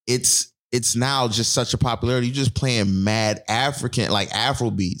 It's now just such a popularity. You're just playing mad African, like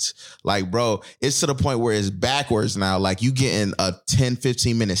Afro beats. Like, bro, it's to the point where it's backwards now. Like you getting a 10,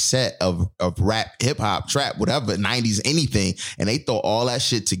 15 minute set of rap, hip hop, trap, whatever, 90s, anything. And they throw all that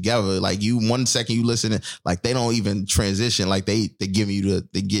shit together. Like 1 second you listen, like they don't even transition. Like they giving you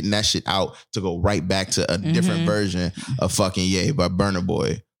they getting that shit out to go right back to a different version of fucking Ye by Burna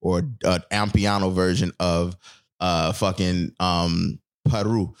Boy, or an Ampiano version of fucking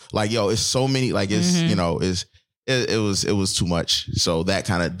Peru. Like, yo, it's so many, like it's, it was too much. So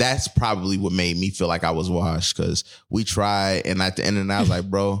that's probably what made me feel like I was washed, because we tried, and at the end of the night I was like,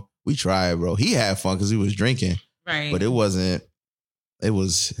 bro, we tried, bro. He had fun because he was drinking. Right. But so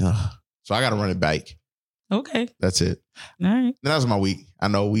I got to run it back. Okay. That's it. All right. That was my week. I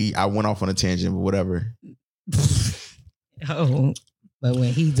know I went off on a tangent, but whatever. Oh, but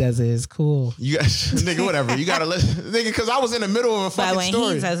when he does it, it's cool. You guys, nigga, whatever. You gotta listen, nigga, because I was in the middle of a fucking But when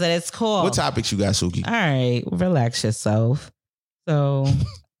story. he does it, it's cool. What topics you got, Suki? All right, relax yourself. So,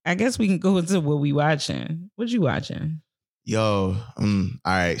 I guess we can go into what we watching. What you watching? Yo, all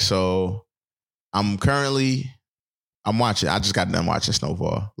right. So I'm watching. I just got done watching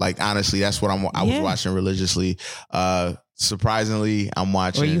Snowfall. Like honestly, that's what I was watching religiously. Surprisingly, I'm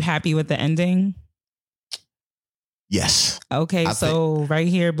watching. Were you happy with the ending? Yes. Okay, right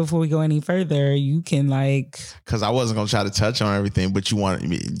here, before we go any further, you can because I wasn't gonna try to touch on everything, but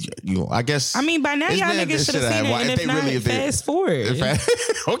I guess. I mean, by now y'all niggas should have seen it, and if not, fast forward. Okay,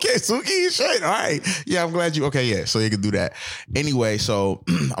 Suki, shit. All right, yeah, I'm glad you. Okay, yeah, so you can do that. Anyway, so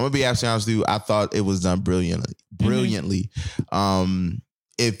I'm gonna be absolutely honest with you. I thought it was done brilliantly.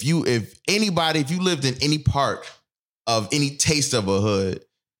 If you lived in any part of any taste of a hood,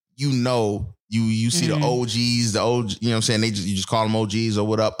 you know. You see the OGs, you know what I'm saying? You just call them OGs or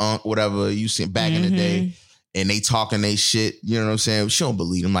what up, whatever you see back in the day, and they talking they shit, you know what I'm saying? She don't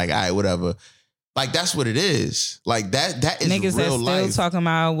believe them, like, all right, whatever. Like, that's what it is. Like, that is niggas real that life. still talking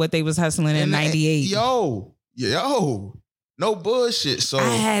about what they was hustling in 98. Yo, no bullshit. So I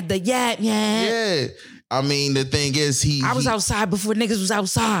had the yap. Yeah. I mean, the thing is, I was outside before niggas was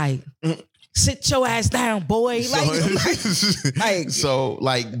outside. Sit your ass down, boy. But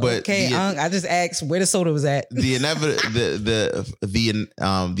okay, I just asked where the soda was at. The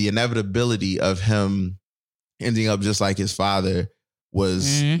inevitability of him ending up just like his father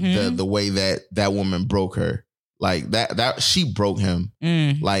was the way that woman broke her. Like that she broke him.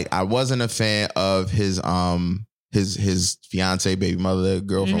 Like, I wasn't a fan of his fiance, baby mother,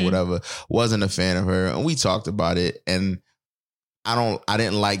 girlfriend, whatever. Wasn't a fan of her, and we talked about it, and I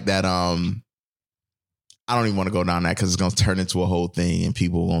didn't like that. I don't even want to go down that because it's going to turn into a whole thing and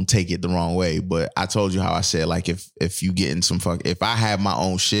people won't take it the wrong way. But I told you how I said, like, if you get in some if I have my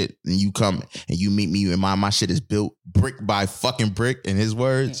own shit and you come and you meet me and my shit is built brick by fucking brick, in his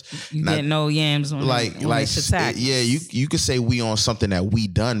words, you get no yams on yeah, you could say we on something that we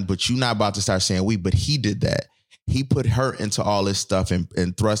done, but you're not about to start saying we. But he did that. He put her into all this stuff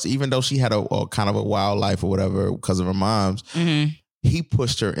and thrust, even though she had a kind of a wild life or whatever because of her mom's. He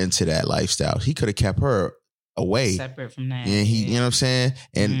pushed her into that lifestyle. He could have kept her away, separate from that. And you know what I'm saying?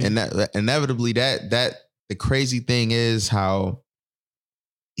 And that, inevitably, that the crazy thing is how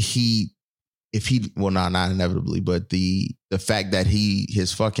not inevitably, but the fact that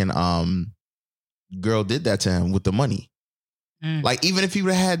his fucking girl did that to him with the money. Like, even if he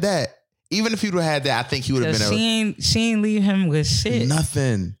would have had that, I think he would have been. She ain't leave him with shit.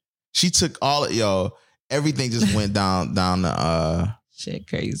 Nothing. She took everything just went down the shit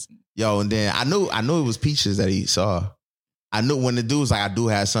crazy. Yo, and then I knew it was Peaches that he saw. I knew when the dude was like, I do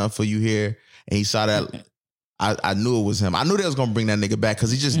have something for you here, and he saw that. I knew it was him. I knew they was gonna bring that nigga back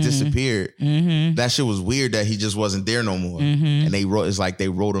because he just disappeared. That shit was weird that he just wasn't there no more. And they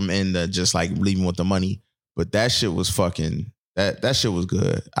wrote him in to just like leave him with the money. But that shit was fucking that shit was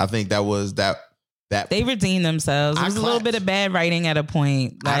good. I think that was that they redeemed themselves. It was a little bit of bad writing at a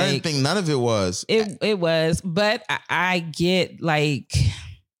point. Like, I didn't think none of it was. It was, but I get like.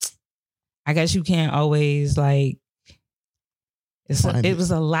 I guess you can't always like. It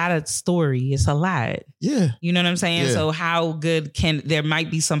was a lot of story. It's a lot. Yeah, you know what I'm saying. Yeah. So how good there might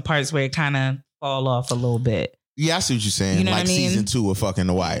be some parts where it kind of fall off a little bit. Yeah, I see what you're saying. You know like what I mean? Season 2 of fucking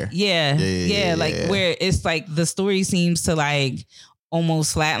The Wire. Yeah. Like where it's like the story seems to like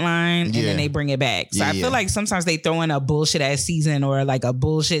almost flatline and then they bring it back. So I feel like sometimes they throw in a bullshit ass season or like a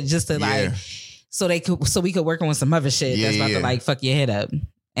bullshit just to like so we could work on some other shit that's about to like fuck your head up.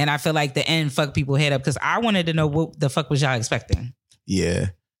 And I feel like the end fucked people head up because I wanted to know what the fuck was y'all expecting. Yeah.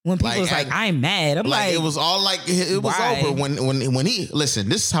 When people was like, I'm mad. I'm like, it was all like, it was why? over when he, listen,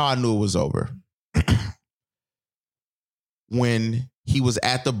 this is how I knew it was over. When he was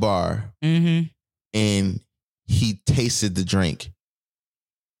at the bar and he tasted the drink.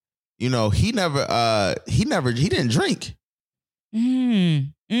 You know, he didn't drink.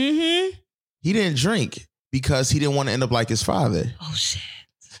 He didn't drink because he didn't want to end up like his father. Oh, shit.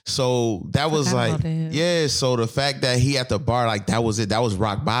 So that was like, yeah. So the fact that he at the bar, like that was it. That was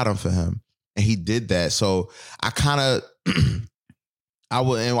rock bottom for him. And he did that. So I kind of, I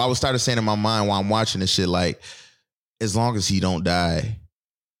would start saying in my mind while I'm watching this shit, like, as long as he don't die,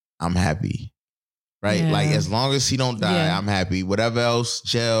 I'm happy. Right? Yeah. Like, as long as he don't die, I'm happy. Whatever else,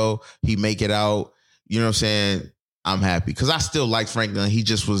 jail, he make it out. You know what I'm saying? I'm happy. Because I still like Franklin. He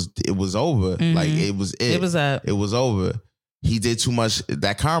just it was over. Like, it was it. It was over. He did too much.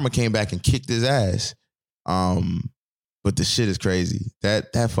 That karma came back and kicked his ass. But the shit is crazy. That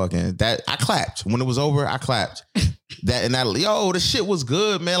I clapped when it was over. I clapped. The shit was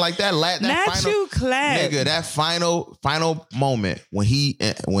good, man. Like that Not final, you clap, nigga. That final moment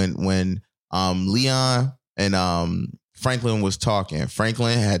when Leon and Franklin was talking.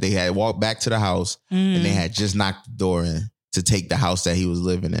 Franklin had walked back to the house and they had just knocked the door in to take the house that he was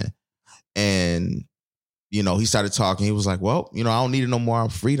living in, and he started talking. He was like, "Well, I don't need it no more. I'm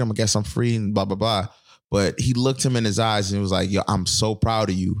freedom. I guess I'm free." And blah blah blah. But he looked him in his eyes and he was like, "Yo, I'm so proud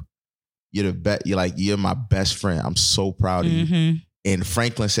of you. You're my best friend. I'm so proud of you." And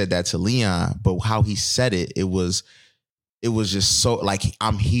Franklin said that to Leon, but how he said it, it was just so like,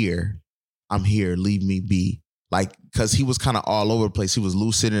 I'm here, leave me be. Like, cause he was kind of all over the place. He was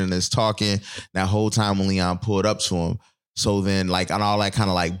lucid and is talking that whole time when Leon pulled up to him. So then like on all that kind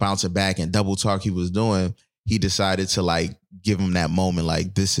of like bouncing back and double talk he was doing, he decided to like give him that moment.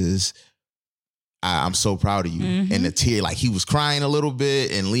 Like, this is, I'm so proud of you. And the tear, like he was crying a little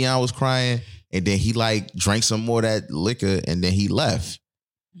bit and Leon was crying. And then he like drank some more of that liquor and then he left.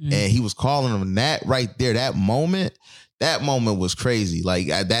 And he was calling him that right there, that moment was crazy. Like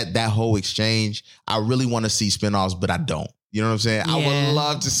that whole exchange, I really want to see spinoffs, but I don't. You know what I'm saying? Yeah. I would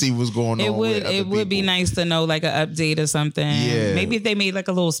love to see what's going on. It would be nice to know like an update or something. Yeah. Maybe if they made like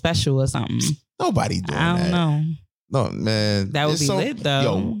a little special or something. Nobody doing that. I don't know. No, man. That would be lit though.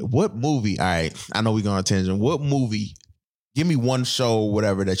 Yo, what movie? All right. I know we're going on a tangent. What movie? Give me one show,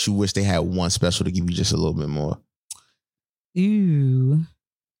 whatever, that you wish they had one special to give you just a little bit more. Ooh.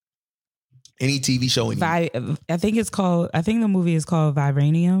 Any TV show? I think the movie is called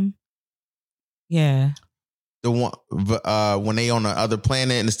Vibranium. Yeah. The one when they on the other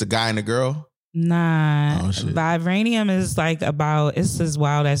planet and it's the guy and the girl? Nah. Oh, Vibranium is like it's this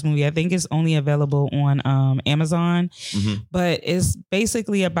wild ass movie. I think it's only available on Amazon. But it's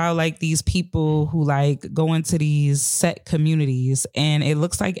basically about like these people who like go into these set communities and it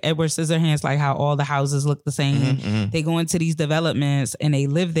looks like Edward Scissorhands, like how all the houses look the same. They go into these developments and they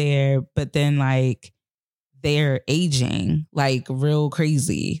live there, but then like they're aging like real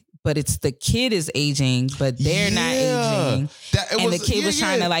crazy. But it's the kid is aging, but they're not aging. The kid was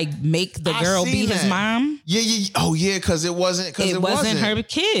trying to like make the girl be his mom. Yeah. Oh yeah, because it wasn't her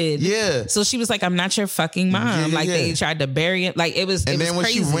kid. Yeah. So she was like, "I'm not your fucking mom." They tried to bury it. Like it was. And then when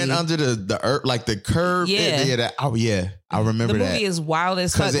crazy. She went under the earth, like the curve. Yeah. I remember that. The movie is wild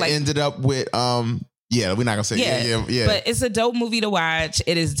as fuck. Because it ended up with Yeah, we're not gonna say yeah. But it's a dope movie to watch.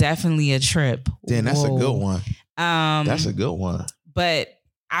 It is definitely a trip. Damn, that's a good one. That's a good one. But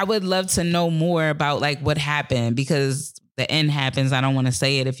I would love to know more about like what happened because the end happens. I don't want to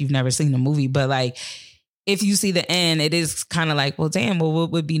say it if you've never seen the movie, but like if you see the end, it is kind of like, well, damn, well,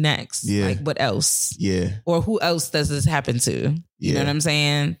 what would be next? Yeah. Like what else? Yeah. Or who else does this happen to? You know what I'm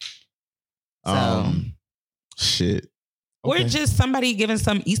saying? So, shit. Okay. Or just somebody giving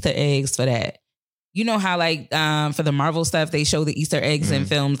some Easter eggs for that. You know how like for the Marvel stuff, they show the Easter eggs in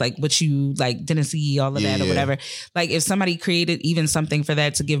films, like what you like didn't see, all of that or whatever. Like if somebody created even something for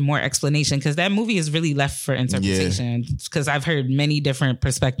that to give more explanation, because that movie is really left for interpretation. Because I've heard many different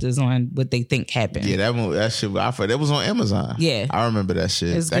perspectives on what they think happened. Yeah, that shit. That was on Amazon. Yeah, I remember that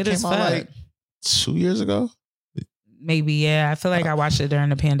shit. It's that good as fuck. Like 2 years ago. Maybe, yeah. I feel like I watched it during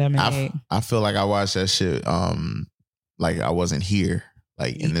the pandemic. I feel like I watched that shit. Like I wasn't here,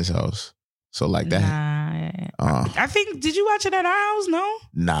 like in this house. So like that. Nah. I think, did you watch it at our house? No?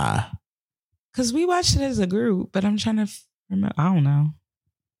 Nah. Because we watched it as a group, but I'm trying to remember. I don't know.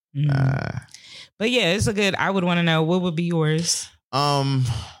 Nah. But yeah, it's a good, I would want to know, what would be yours?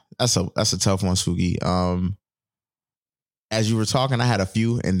 That's a tough one, Sugi. As you were talking, I had a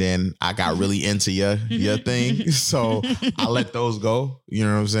few and then I got really into your thing. So I let those go. You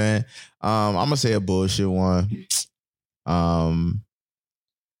know what I'm saying? I'm going to say a bullshit one.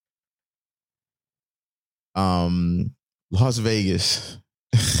 Las Vegas.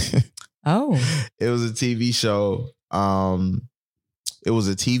 Oh. It was a TV show. It was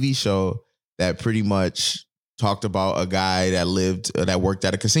a TV show that pretty much talked about a guy that worked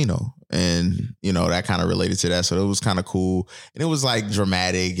at a casino. And, you know, that kind of related to that. So it was kind of cool. And it was like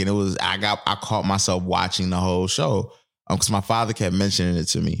dramatic. And I caught myself watching the whole show because my father kept mentioning it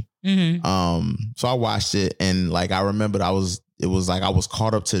to me. So I watched it and like I remembered I was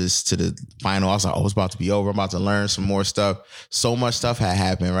caught up to the final. I was like, oh, it's about to be over. I'm about to learn some more stuff. So much stuff had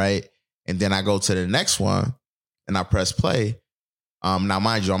happened, right? And then I go to the next one and I press play. Now,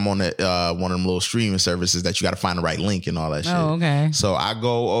 mind you, I'm on one of them little streaming services that you got to find the right link and all that shit. Oh, okay. So I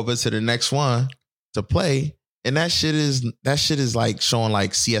go over to the next one to play And that shit is like showing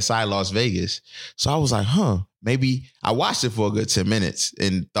like CSI Las Vegas. So I was like, maybe I watched it for a good 10 minutes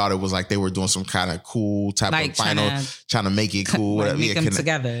and thought it was like they were doing some kind of cool type like of final, trying to make it cool. Like whatever. make them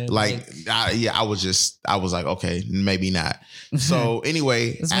together. I was like, okay, maybe not. So anyway,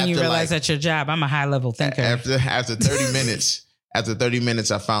 it's when you realize at your job, I'm a high level thinker. After 30 minutes, after 30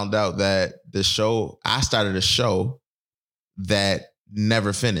 minutes, I found out that I started a show that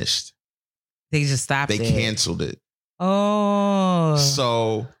never finished. They just stopped They canceled it. Oh.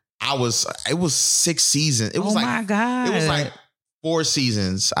 So it was 6 seasons. It was my God. It was like 4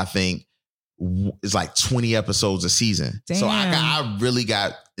 seasons, I think. It's like 20 episodes a season. Damn. So I really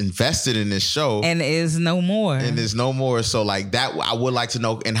got invested in this show. And there's no more. So like that, I would like to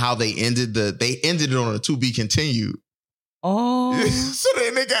know and how they ended it on a to be continued. Oh. So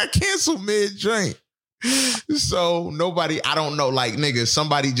then they got canceled mid-drink. So I don't know, like, nigga,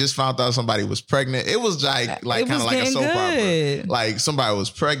 somebody just found out somebody was pregnant. It was like kind of like a soap opera. Like somebody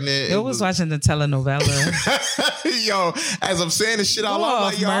was pregnant. It was watching the telenovela. Yo, as I'm saying this shit out loud,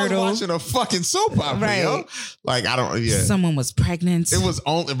 like, yo, I was watching a fucking soap opera, right. Yo. Like, Someone was pregnant. It was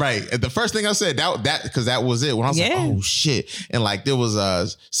only, right. And the first thing I said, that because that was it. When I was like, oh, shit. And like, there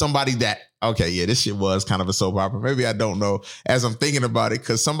was somebody that, okay, yeah, this shit was kind of a soap opera. Maybe I don't know as I'm thinking about it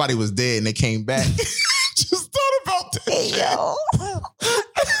because somebody was dead and they came back. Just thought about this. Yo.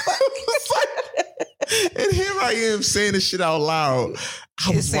 And here I am saying this shit out loud.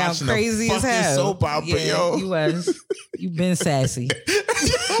 I was watching crazy a fucking soap opera, yo. You was. You been sassy.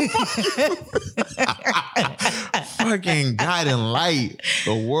 Fucking Guiding Light.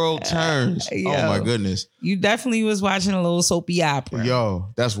 The world turns. Oh my goodness. You definitely was watching a little soapy opera.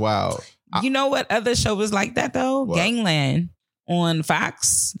 Yo, that's wild. You know what other show was like that though? What? Gangland on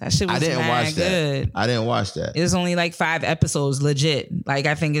Fox. That shit was good. I didn't watch that. It was only like 5 episodes, legit. Like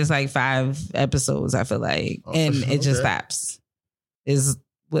I think it's like 5 episodes, I feel like. And it just stops. Is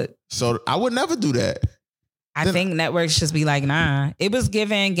what. So I would never do that. I think networks just be like, nah. It was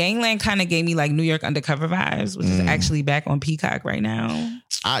giving, Gangland kind of gave me like New York Undercover vibes, which is actually back on Peacock right now.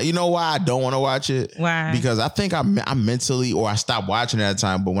 You know why I don't want to watch it? Why? Because I think I mentally, or I stopped watching it at the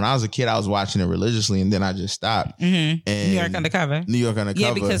time, but when I was a kid, I was watching it religiously and then I just stopped. Mm-hmm. And New York Undercover.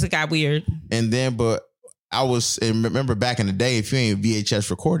 Yeah, because it got weird. And then, but remember back in the day, if you ain't VHS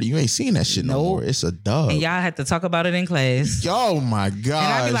recorded, you ain't seen that shit no more. It's a dub. And y'all had to talk about it in class. Oh my God.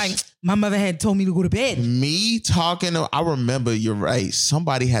 And I'd be like, my mother had told me to go to bed. I remember, you're right.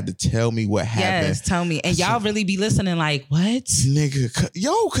 Somebody had to tell me what happened. Yes, tell me. And y'all really be listening like, what? Nigga,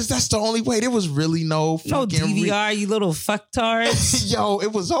 because that's the only way. There was really no fucking DVR, you little fucktards. Yo,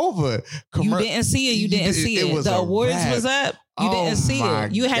 it was over. You didn't see it. You didn't see it. The awards was up. You didn't see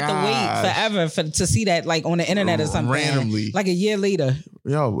it. You had to wait forever to see that like on the internet or something. Randomly. Like a year later.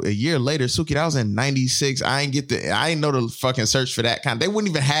 Yo, a year later, Suki, that was in 96. I ain't know the fucking search for that kind. They wouldn't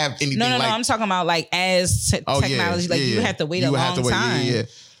even have anything No, I'm talking about like as technology. You had to wait a long time. Yeah.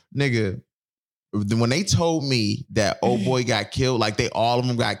 Nigga, when they told me that old boy got killed, like all of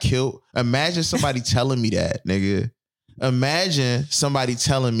them got killed, imagine somebody telling me that, nigga. Imagine somebody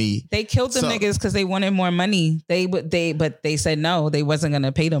telling me they killed them niggas because they wanted more money. But they said no, they wasn't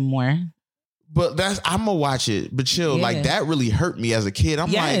gonna pay them more. But I'm gonna watch it. But chill, like that really hurt me as a kid.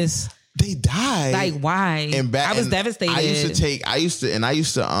 I'm like, they died. Like why? I was devastated. I used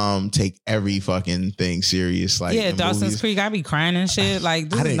to take every fucking thing serious. Like Dawson's movies. Creek. I be crying and shit. Like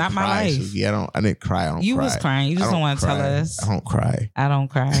this is not my life. Yeah, I didn't cry. I don't you cry. was crying. You just don't want to tell us. I don't cry. I don't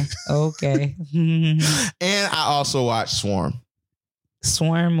cry. Okay. And I also watched Swarm.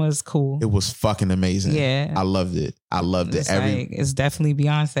 Swarm was cool. It was fucking amazing. Yeah. I loved it. It's definitely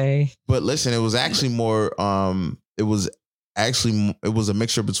Beyonce. But listen, it was actually more it was a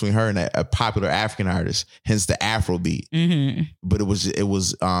mixture between her and a popular African artist, hence the Afrobeat. Mm-hmm. But it was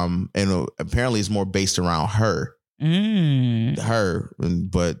and apparently it's more based around her. But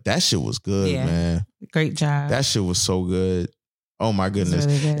that shit was good, man. Great job. That shit was so good. Oh my goodness.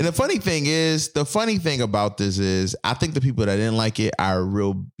 Really and the funny thing about this is I think the people that didn't like it are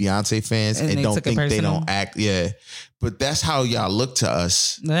real Beyonce fans and don't think they don't act. Yeah. But that's how y'all look to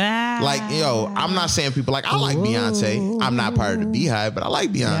us. Like, yo, I'm not saying people like, I like Beyonce. I'm not part of the Beehive, but I like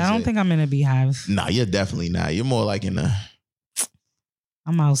Beyonce. Yeah, I don't think I'm in a Beehive. Nah, you're definitely not. You're more like in a...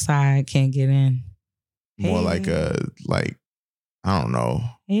 I'm outside, can't get in. More like I don't know.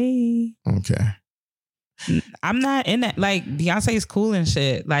 Hey. Okay. I'm not in that. Like, Beyonce is cool and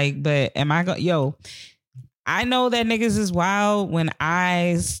shit. Like, but am I going? Yo, I know that niggas is wild when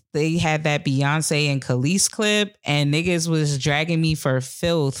they had that Beyonce and Khalees clip and niggas was dragging me for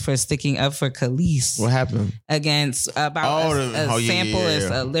filth for sticking up for Khalees. What happened? Against about a sample,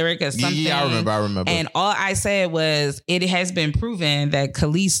 a lyric or something. Yeah, I remember. And all I said was it has been proven that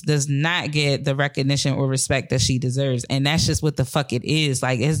Khalees does not get the recognition or respect that she deserves. And that's just what the fuck it is.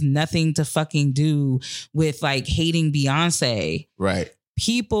 Like, it has nothing to fucking do with like hating Beyonce. Right.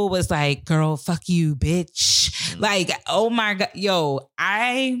 People was like, girl, fuck you, bitch. Like, oh my God. Yo,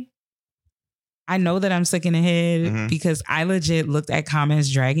 I know that I'm sick in the head because I legit looked at comments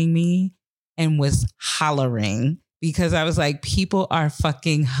dragging me and was hollering because I was like, people are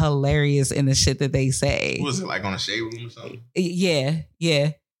fucking hilarious in the shit that they say. What was it, like on a shade room or something? Yeah.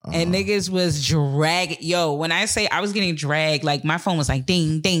 And niggas was when I say I was getting dragged, like my phone was like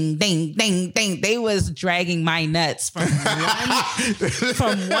ding, ding, ding, ding, ding. They was dragging my nuts from one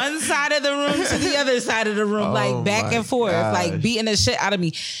side of the room to the other side of the room, like back and forth, like beating the shit out of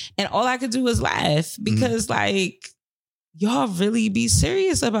me. And all I could do was laugh because like, y'all really be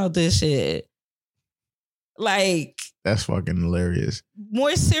serious about this shit. Like, that's fucking hilarious.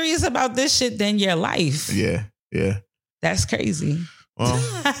 More serious about this shit than your life. Yeah. That's crazy. Well,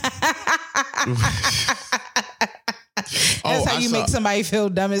 that's how you make somebody feel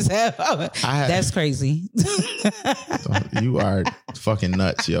dumb as hell. That's crazy. You are fucking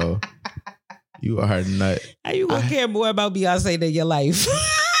nuts, yo. You are a nut. How you gonna care more about Beyonce than your life?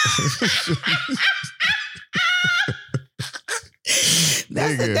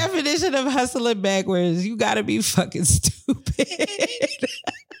 That's the definition of hustling backwards. You gotta be fucking stupid.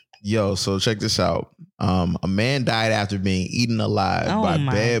 Yo, so check this out. A man died after being eaten alive by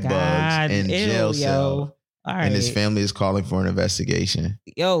bed bugs in jail cell. And his family is calling for an investigation.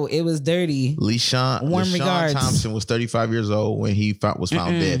 Yo, it was dirty. LeSean Thompson was 35 years old when he was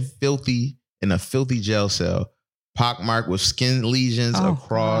found dead, in a filthy jail cell, pockmarked with skin lesions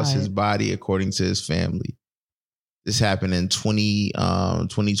across his body, according to his family. This happened in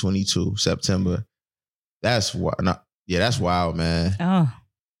 2022, September. That's that's wild, man. Oh.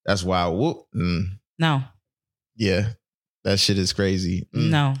 That's wild. No. Yeah. That shit is crazy.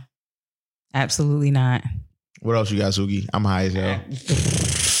 No. Absolutely not. What else you got, Suki? I'm high as hell.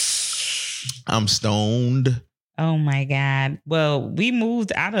 I'm stoned. Oh my God. Well, we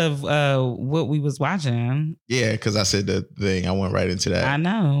moved out of what we was watching. Yeah, because I said the thing. I went right into that. I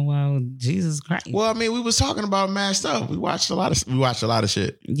know. Well, Jesus Christ. Well, I mean, we was talking about mad stuff. We watched a lot of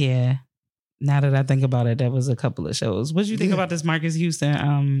shit. Yeah. Now that I think about it, that was a couple of shows. What did you think about this Marcus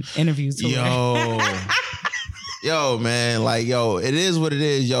Houston interview tour? Yo, man, like, it is what it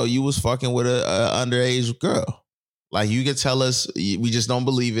is. Yo, you was fucking with a underage girl. Like, you can tell us, we just don't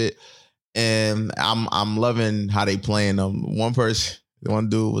believe it. And I'm loving how they playing them. One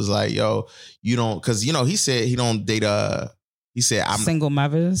dude was like, yo, you don't, because, he said he don't date, he said, I'm single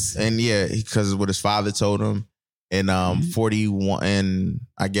mothers. And yeah, because what his father told him. And 41 and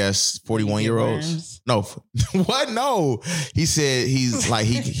I guess 41-year-olds. No, what? No, he said he's like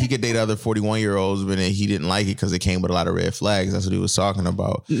he could date other 41-year-olds, but then he didn't like it because it came with a lot of red flags. That's what he was talking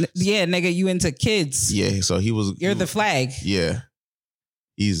about. Yeah, nigga, you into kids? Yeah, so You're the flag. Yeah,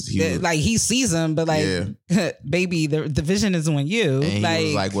 he sees them, but baby, the vision is on you. And he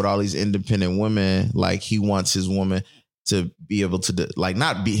was like with all these independent women, like he wants his woman to be able to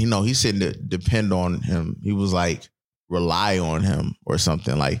he said to depend on him. He was like rely on him or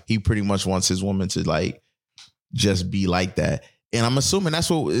something. Like he pretty much wants his woman to like just be like that. And I'm assuming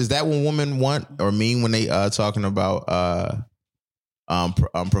that's what women want or mean when they talking about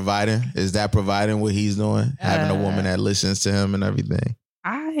providing? Is that providing what he's doing? Having a woman that listens to him and everything?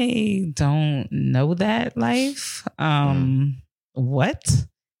 I don't know that life. What?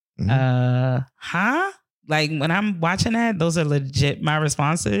 Huh? Like when I'm watching that, those are legit my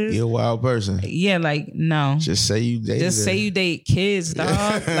responses. You're a wild person. Yeah, like no. Just say you date. Just say you date kids,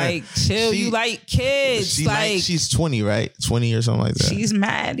 dog. Like chill. You like kids. She's 20, right? 20 or something like that. She's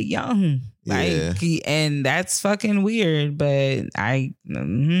mad young. And that's fucking weird. But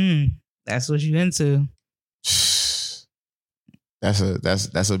that's what you into. That's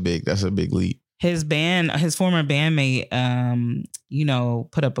a big leap. His former bandmate,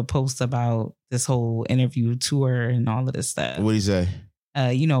 put up a post about this whole interview tour and all of this stuff. What did he say?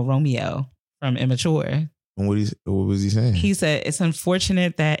 Romeo from Immature. And what was he saying? He said, it's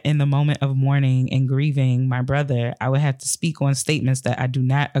unfortunate that in the moment of mourning and grieving my brother, I would have to speak on statements that I do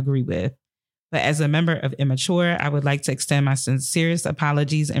not agree with. But as a member of Immature, I would like to extend my sincerest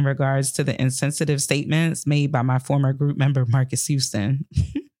apologies in regards to the insensitive statements made by my former group member, Marcus Houston.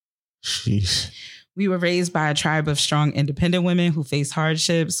 Sheesh. We were raised by a tribe of strong, independent women who face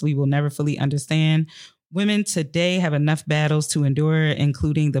hardships we will never fully understand. Women today have enough battles to endure,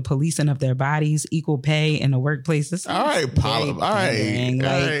 including the policing of their bodies, equal pay in the workplace. All right, Paula. All right.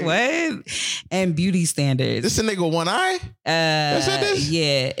 Like, what? And beauty standards. This a nigga one eye? That's this?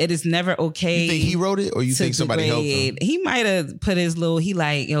 Yeah, it is never okay. You think he wrote it or you think somebody helped him? He might have put his little, he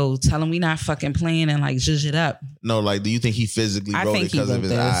like, yo, tell him we not fucking playing and like zhuzh it up. No, like, do you think he physically wrote it because of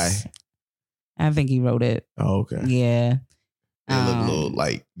his eye? I think he wrote it. Oh, okay. Yeah. They look a little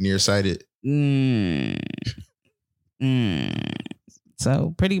like nearsighted.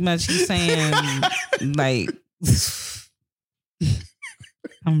 So pretty much he's saying like,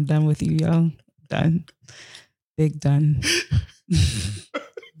 I'm done with you, yo. Done. Big done.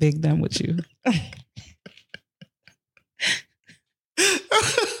 Big done with you.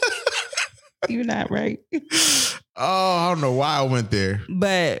 You're not right. Oh, I don't know why I went there.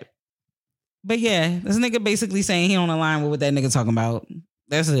 But yeah, this nigga basically saying he on align with what that nigga talking about.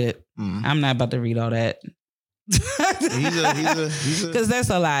 That's it. I'm not about to read all that. He's a because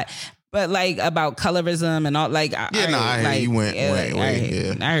that's a lot. But like about colorism and all, like I heard you went.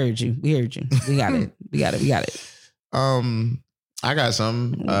 Yeah. I heard you. We heard you. We got it. We got it. I got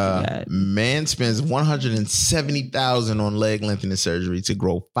some. Man spends $170,000 on leg lengthening surgery to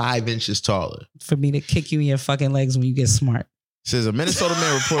grow 5 inches taller. For me to kick you in your fucking legs when you get smart. Says a Minnesota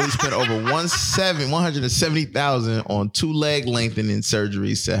man reportedly spent over $170,000 on 2 leg lengthening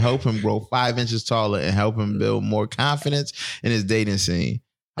surgeries to help him grow 5 inches taller and help him build more confidence in his dating scene.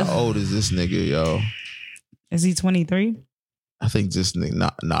 How old is this nigga, yo? Is he 23? I think this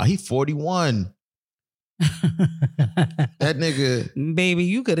nigga, nah, he 41. That nigga, baby,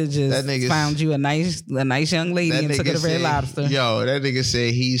 you could have just found you a nice young lady and took her to Red Lobster. Yo, that nigga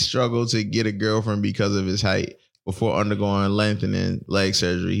said he struggled to get a girlfriend because of his height. Before undergoing lengthening leg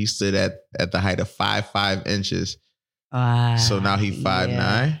surgery, he stood at the height of 5 inches. So now he 5'9".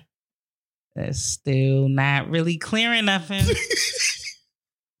 Yeah. That's still not really clearing nothing.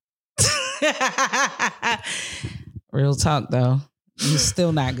 Real talk though, you're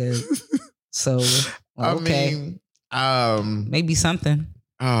still not good. So okay, I mean, maybe something.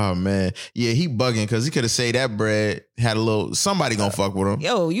 Oh man, yeah, he bugging because he could have said that bread had a little. Somebody gonna fuck with him.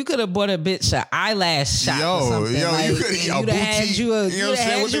 Yo, you could have bought a bitch an eyelash shot. Or something. You could have had you a. You know what I'm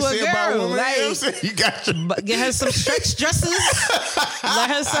saying? What they say about women? Like, you know what I'm saying? You got get her some stretch dresses. Let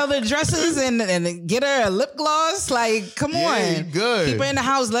her sell the dresses and get her a lip gloss. Like, come on, good. Keep her in the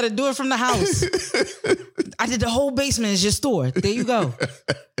house. Let her do it from the house. I did the whole basement is your store. There you go.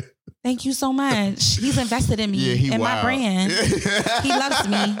 Thank you so much. He's invested in me and my brand. He loves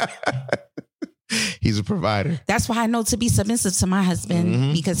me. He's a provider. That's why I know to be submissive to my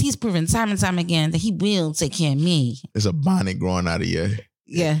husband because he's proven time and time again that he will take care of me. There's a bonnet growing out of you.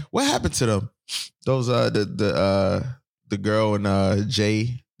 Yeah. What happened to them? Those the girl and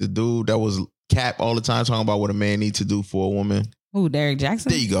Jay, the dude that was Cap all the time talking about what a man needs to do for a woman. Who, Derek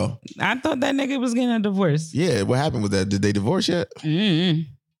Jackson? There you go. I thought that nigga was getting a divorce. Yeah. What happened with that? Did they divorce yet?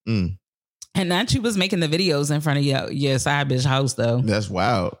 And not you was making the videos in front of your side bitch house though. That's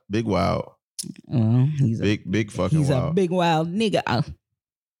wild. Big wild. He's big fucking he's wild. He's a big wild nigga. Let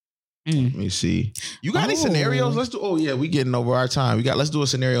me see. You got any scenarios? Let's do. Oh yeah, we getting over our time. Let's do a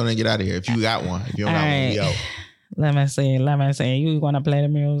scenario and then get out of here. If you got one. If you don't got one, we out. Let me see. You want to play the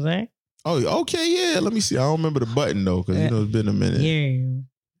music? Oh, okay, yeah. Let me see. I don't remember the button though, because it's been a minute. Yeah.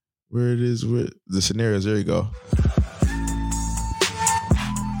 Where it is? Where the scenarios? There you go.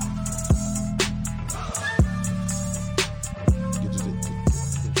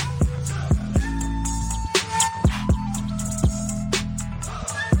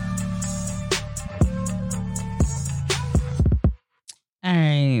 All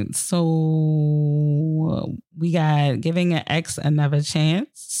right, so we got giving an ex another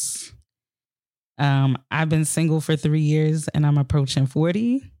chance. I've been single for 3 years and I'm approaching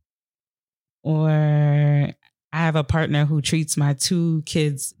 40. Or I have a partner who treats my 2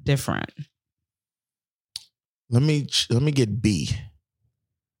 kids different. Let me get B.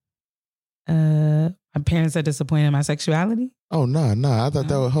 My parents are disappointed in my sexuality. Oh no! I thought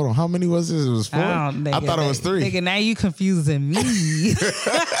that was. Hold on, how many was this? It was 4. I thought it was 3. Nigga, now you confusing me.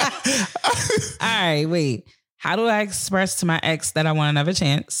 All right, wait. How do I express to my ex that I want another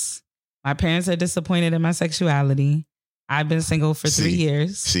chance? My parents are disappointed in my sexuality. I've been single for 3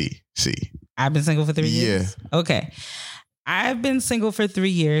 years. See. I've been single for 3 years. Yeah. Okay. I've been single for 3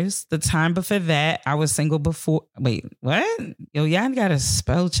 years. The time before that, I was single before. Wait, what? Yo, y'all got a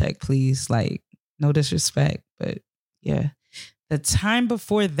spell check, please. Like, no disrespect, but yeah. The time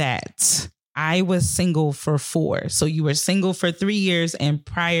before that, I was single for 4. So you were single for 3 years, and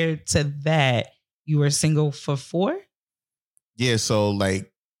prior to that, you were single for 4? Yeah. So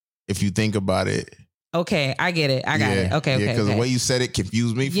like, if you think about it, Okay, I get it. I got it. Okay. Because the way you said it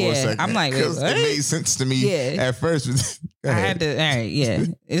confused me for a second. I'm like, wait, what? It made sense to me at first. I had to. All right, yeah.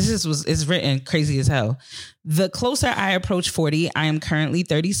 It's written crazy as hell. The closer I approach 40, I am currently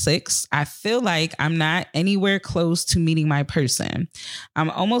 36. I feel like I'm not anywhere close to meeting my person. I'm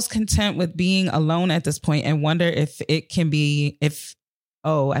almost content with being alone at this point and wonder if it can be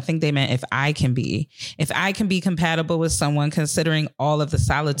I think they meant if I can be compatible with someone considering all of the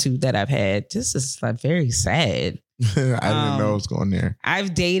solitude that I've had. This is like very sad. I didn't know it was going there.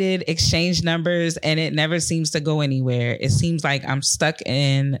 I've dated, exchanged numbers, and it never seems to go anywhere. It seems like I'm stuck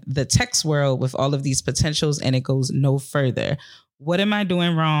in the text world with all of these potentials and it goes no further. What am I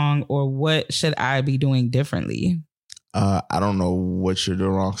doing wrong, or what should I be doing differently? I don't know what you're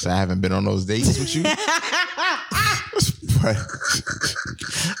doing wrong because I haven't been on those dates with you. But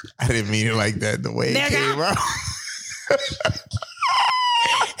I didn't mean it like that the way it came out.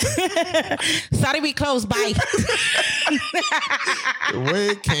 Sorry, we close. Bye. The way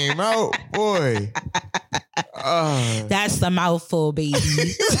it came out, boy. That's the mouthful, baby.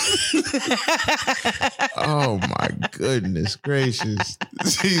 Oh my goodness gracious.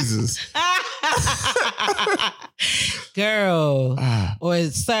 Jesus. Girl. Or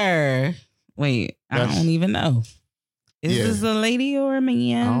sir. Wait, I don't even know. Is this a lady or a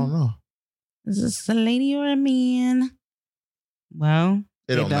man? I don't know. Is this a lady or a man? Well,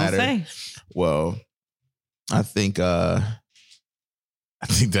 it don't matter. Say. Well, I think that's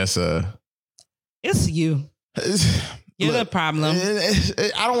it's you. You're the problem.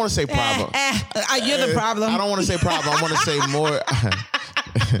 I don't want to say problem. You're the problem. I don't want to say problem. I want to say more.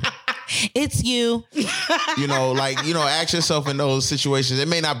 It's you. Ask yourself in those situations. It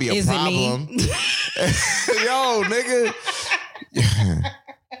may not be a problem. Yo, nigga.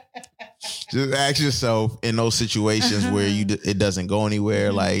 Just ask yourself in those situations where it doesn't go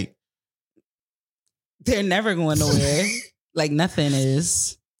anywhere. Like, they're never going nowhere. Like nothing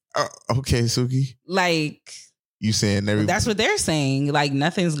is. Okay, Suki. Like, you saying that's what they're saying. Like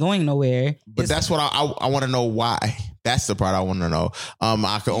nothing's going nowhere. But that's what I want to know why. That's the part I want to know.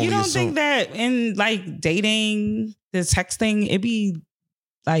 I can only. You don't assume- think that in like dating, the texting, it be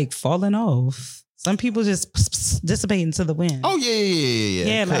like falling off? Some people just dissipate into the wind. Oh yeah.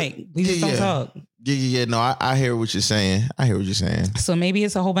 Yeah, like we just don't talk. Yeah. No, I hear what you're saying. So maybe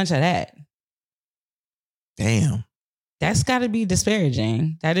it's a whole bunch of that. Damn. That's got to be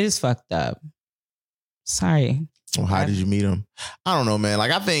disparaging. That is fucked up. Sorry. Well, how did you meet him? I don't know, man.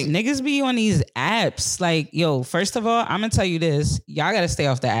 Like, I think niggas be on these apps. Like, yo, first of all, I'm gonna tell you this. Y'all gotta stay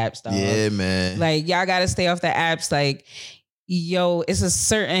off the apps, dog. Yeah, man. Like, y'all gotta stay off the apps. Like, yo, it's a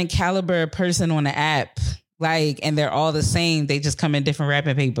certain caliber of person on the app. Like, and they're all the same. They just come in different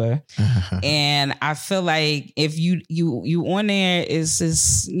wrapping paper. And I feel like if you on there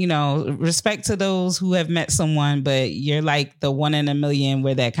is respect to those who have met someone, but you're like the 1 in a million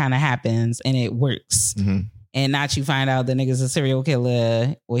where that kind of happens and it works. Mm-hmm. And not you find out the nigga's a serial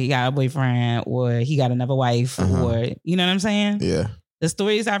killer, or he got a boyfriend, or he got another wife, or you know what I'm saying? Yeah. The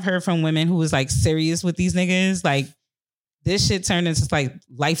stories I've heard from women who was like serious with these niggas, like this shit turned into like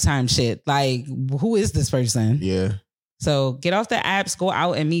lifetime shit. Like, who is this person? Yeah. So get off the apps, go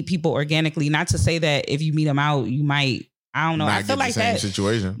out and meet people organically. Not to say that if you meet them out, you might, I don't know. I feel like that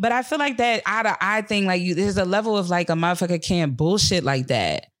situation. But I feel like that eye to eye thing, like there's a level of like a motherfucker can't bullshit like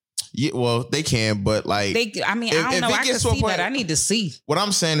that. Yeah, well, they can, but like, I don't know. I can see that. I need to see. What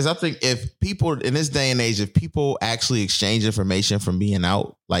I'm saying is, I think if people in this day and age, if people actually exchange information from being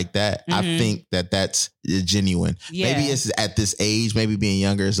out like that, I think that that's genuine. Yeah. Maybe it's at this age, maybe being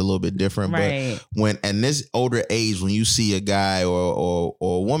younger is a little bit different. Right. But when in this older age, when you see a guy or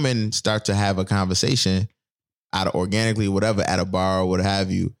a woman start to have a conversation out of organically, whatever, at a bar or what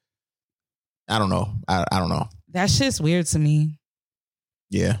have you, I don't know. I don't know. That shit's weird to me.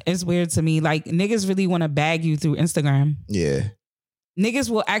 Yeah. It's weird to me. Like, niggas really want to bag you through Instagram. Yeah. Niggas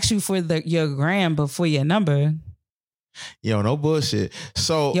will ask you for your gram before your number. Yo, no bullshit.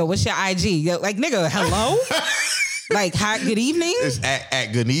 So, yo, what's your IG? Yo, like, nigga, hello? Like, hi, good evening? It's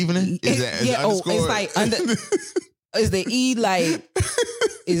at good evening? It's like under. Is the E like,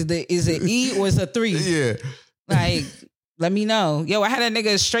 is it E or is it 3? Yeah. Like, let me know. Yo, I had a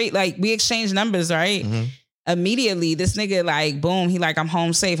nigga straight, like, we exchanged numbers, right? Mm-hmm. Immediately, this nigga, like, boom, he like, I'm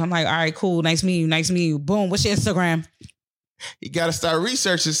home safe. I'm like, all right, cool. Nice meeting you. Boom. What's your Instagram? You got to start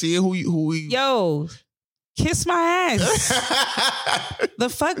researching, seeing who we. Yo, kiss my ass. The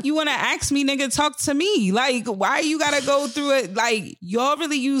fuck you want to ask me, nigga? Talk to me. Like, why you got to go through it? Like, y'all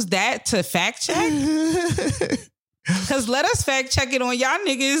really use that to fact check? Because let us fact check it on y'all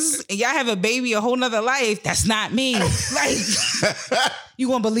niggas, and y'all have a baby, a whole nother life. That's not me. Like, you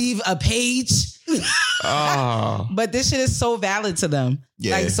gonna believe a page? Oh. But this shit is so valid to them.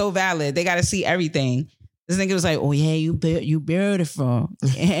 Yeah. Like, so valid. They got to see everything. This nigga was like, oh, yeah, you beautiful.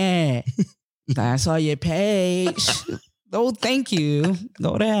 Yeah. I saw your page. Oh, thank you.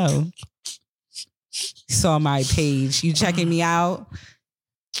 Go to hell. Saw my page. You checking me out?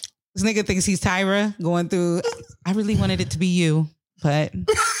 This nigga thinks he's Tyra going through. I really wanted it to be you, but he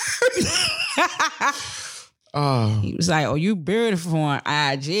was like, "Oh, you beautiful on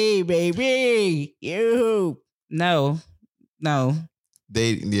IG, baby. You no." I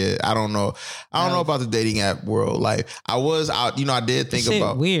don't know. I don't know about the dating app world. Like I was out, I did think Shit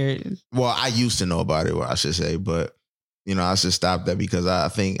about weird. Well, I used to know about it, I should say, but I should stop that because I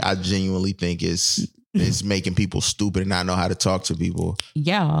genuinely think it's making people stupid and not know how to talk to people.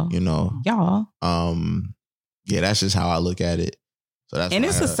 Yeah. Yeah, that's just how I look at it. So that's and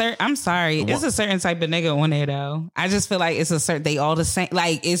it's I'm sorry, it's a certain type of nigga on there though. I just feel like they all the same.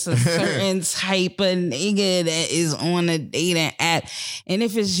 Like it's a certain type of nigga that is on a dating app. And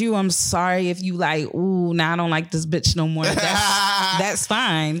if it's you, I'm sorry if you like, ooh, now I don't like this bitch no more. That's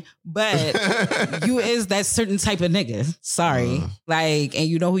fine. But you is that certain type of nigga. Sorry. Like, and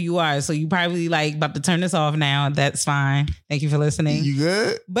you know who you are. So you probably like about to turn this off now. That's fine. Thank you for listening. You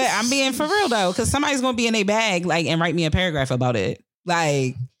good? But I'm being for real though, because somebody's gonna be in a bag like and write me a paragraph about it.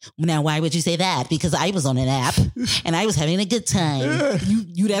 Like, now why would you say that? Because I was on an app and I was having a good time.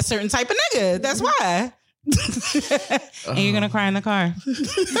 You that certain type of nigga. That's why. And you're gonna cry in the car.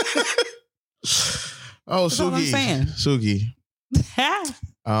 Oh, That's all I'm saying. Suki.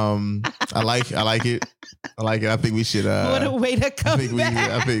 I like it. I like it. I think we should. What a way to come back.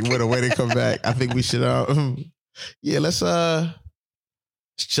 I think what a way to come back. I think we should. Let's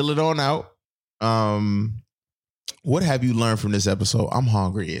chill it on out. What have you learned from this episode? I'm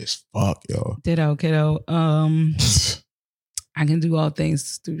hungry as fuck, yo. Ditto, kiddo. I can do all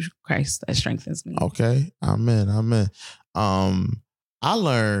things through Christ that strengthens me. Okay. Amen. I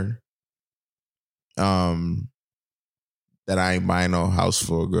learned that I ain't buying no house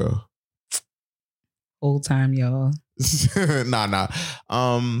for a girl. Whole time, y'all. Nah.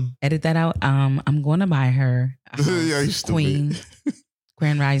 Edit that out. I'm going to buy her a Yo, you stupid. queen.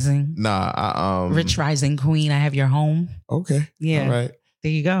 Grand Rising. Nah, Rich Rising Queen. I have your home. Okay. Yeah. All right.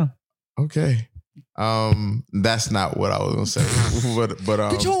 There you go. Okay. That's not what I was gonna say. but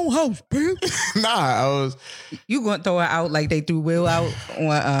Get your own house, bitch. You gonna throw her out like they threw Will out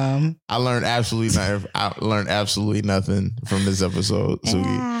on I learned absolutely nothing from this episode,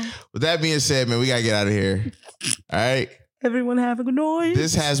 Suki. With that being said, man, we gotta get out of here. All right. Everyone have a good noise.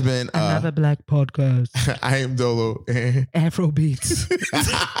 This has been another Black podcast. I am Dolo. Afro beats.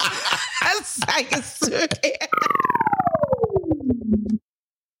 That's like a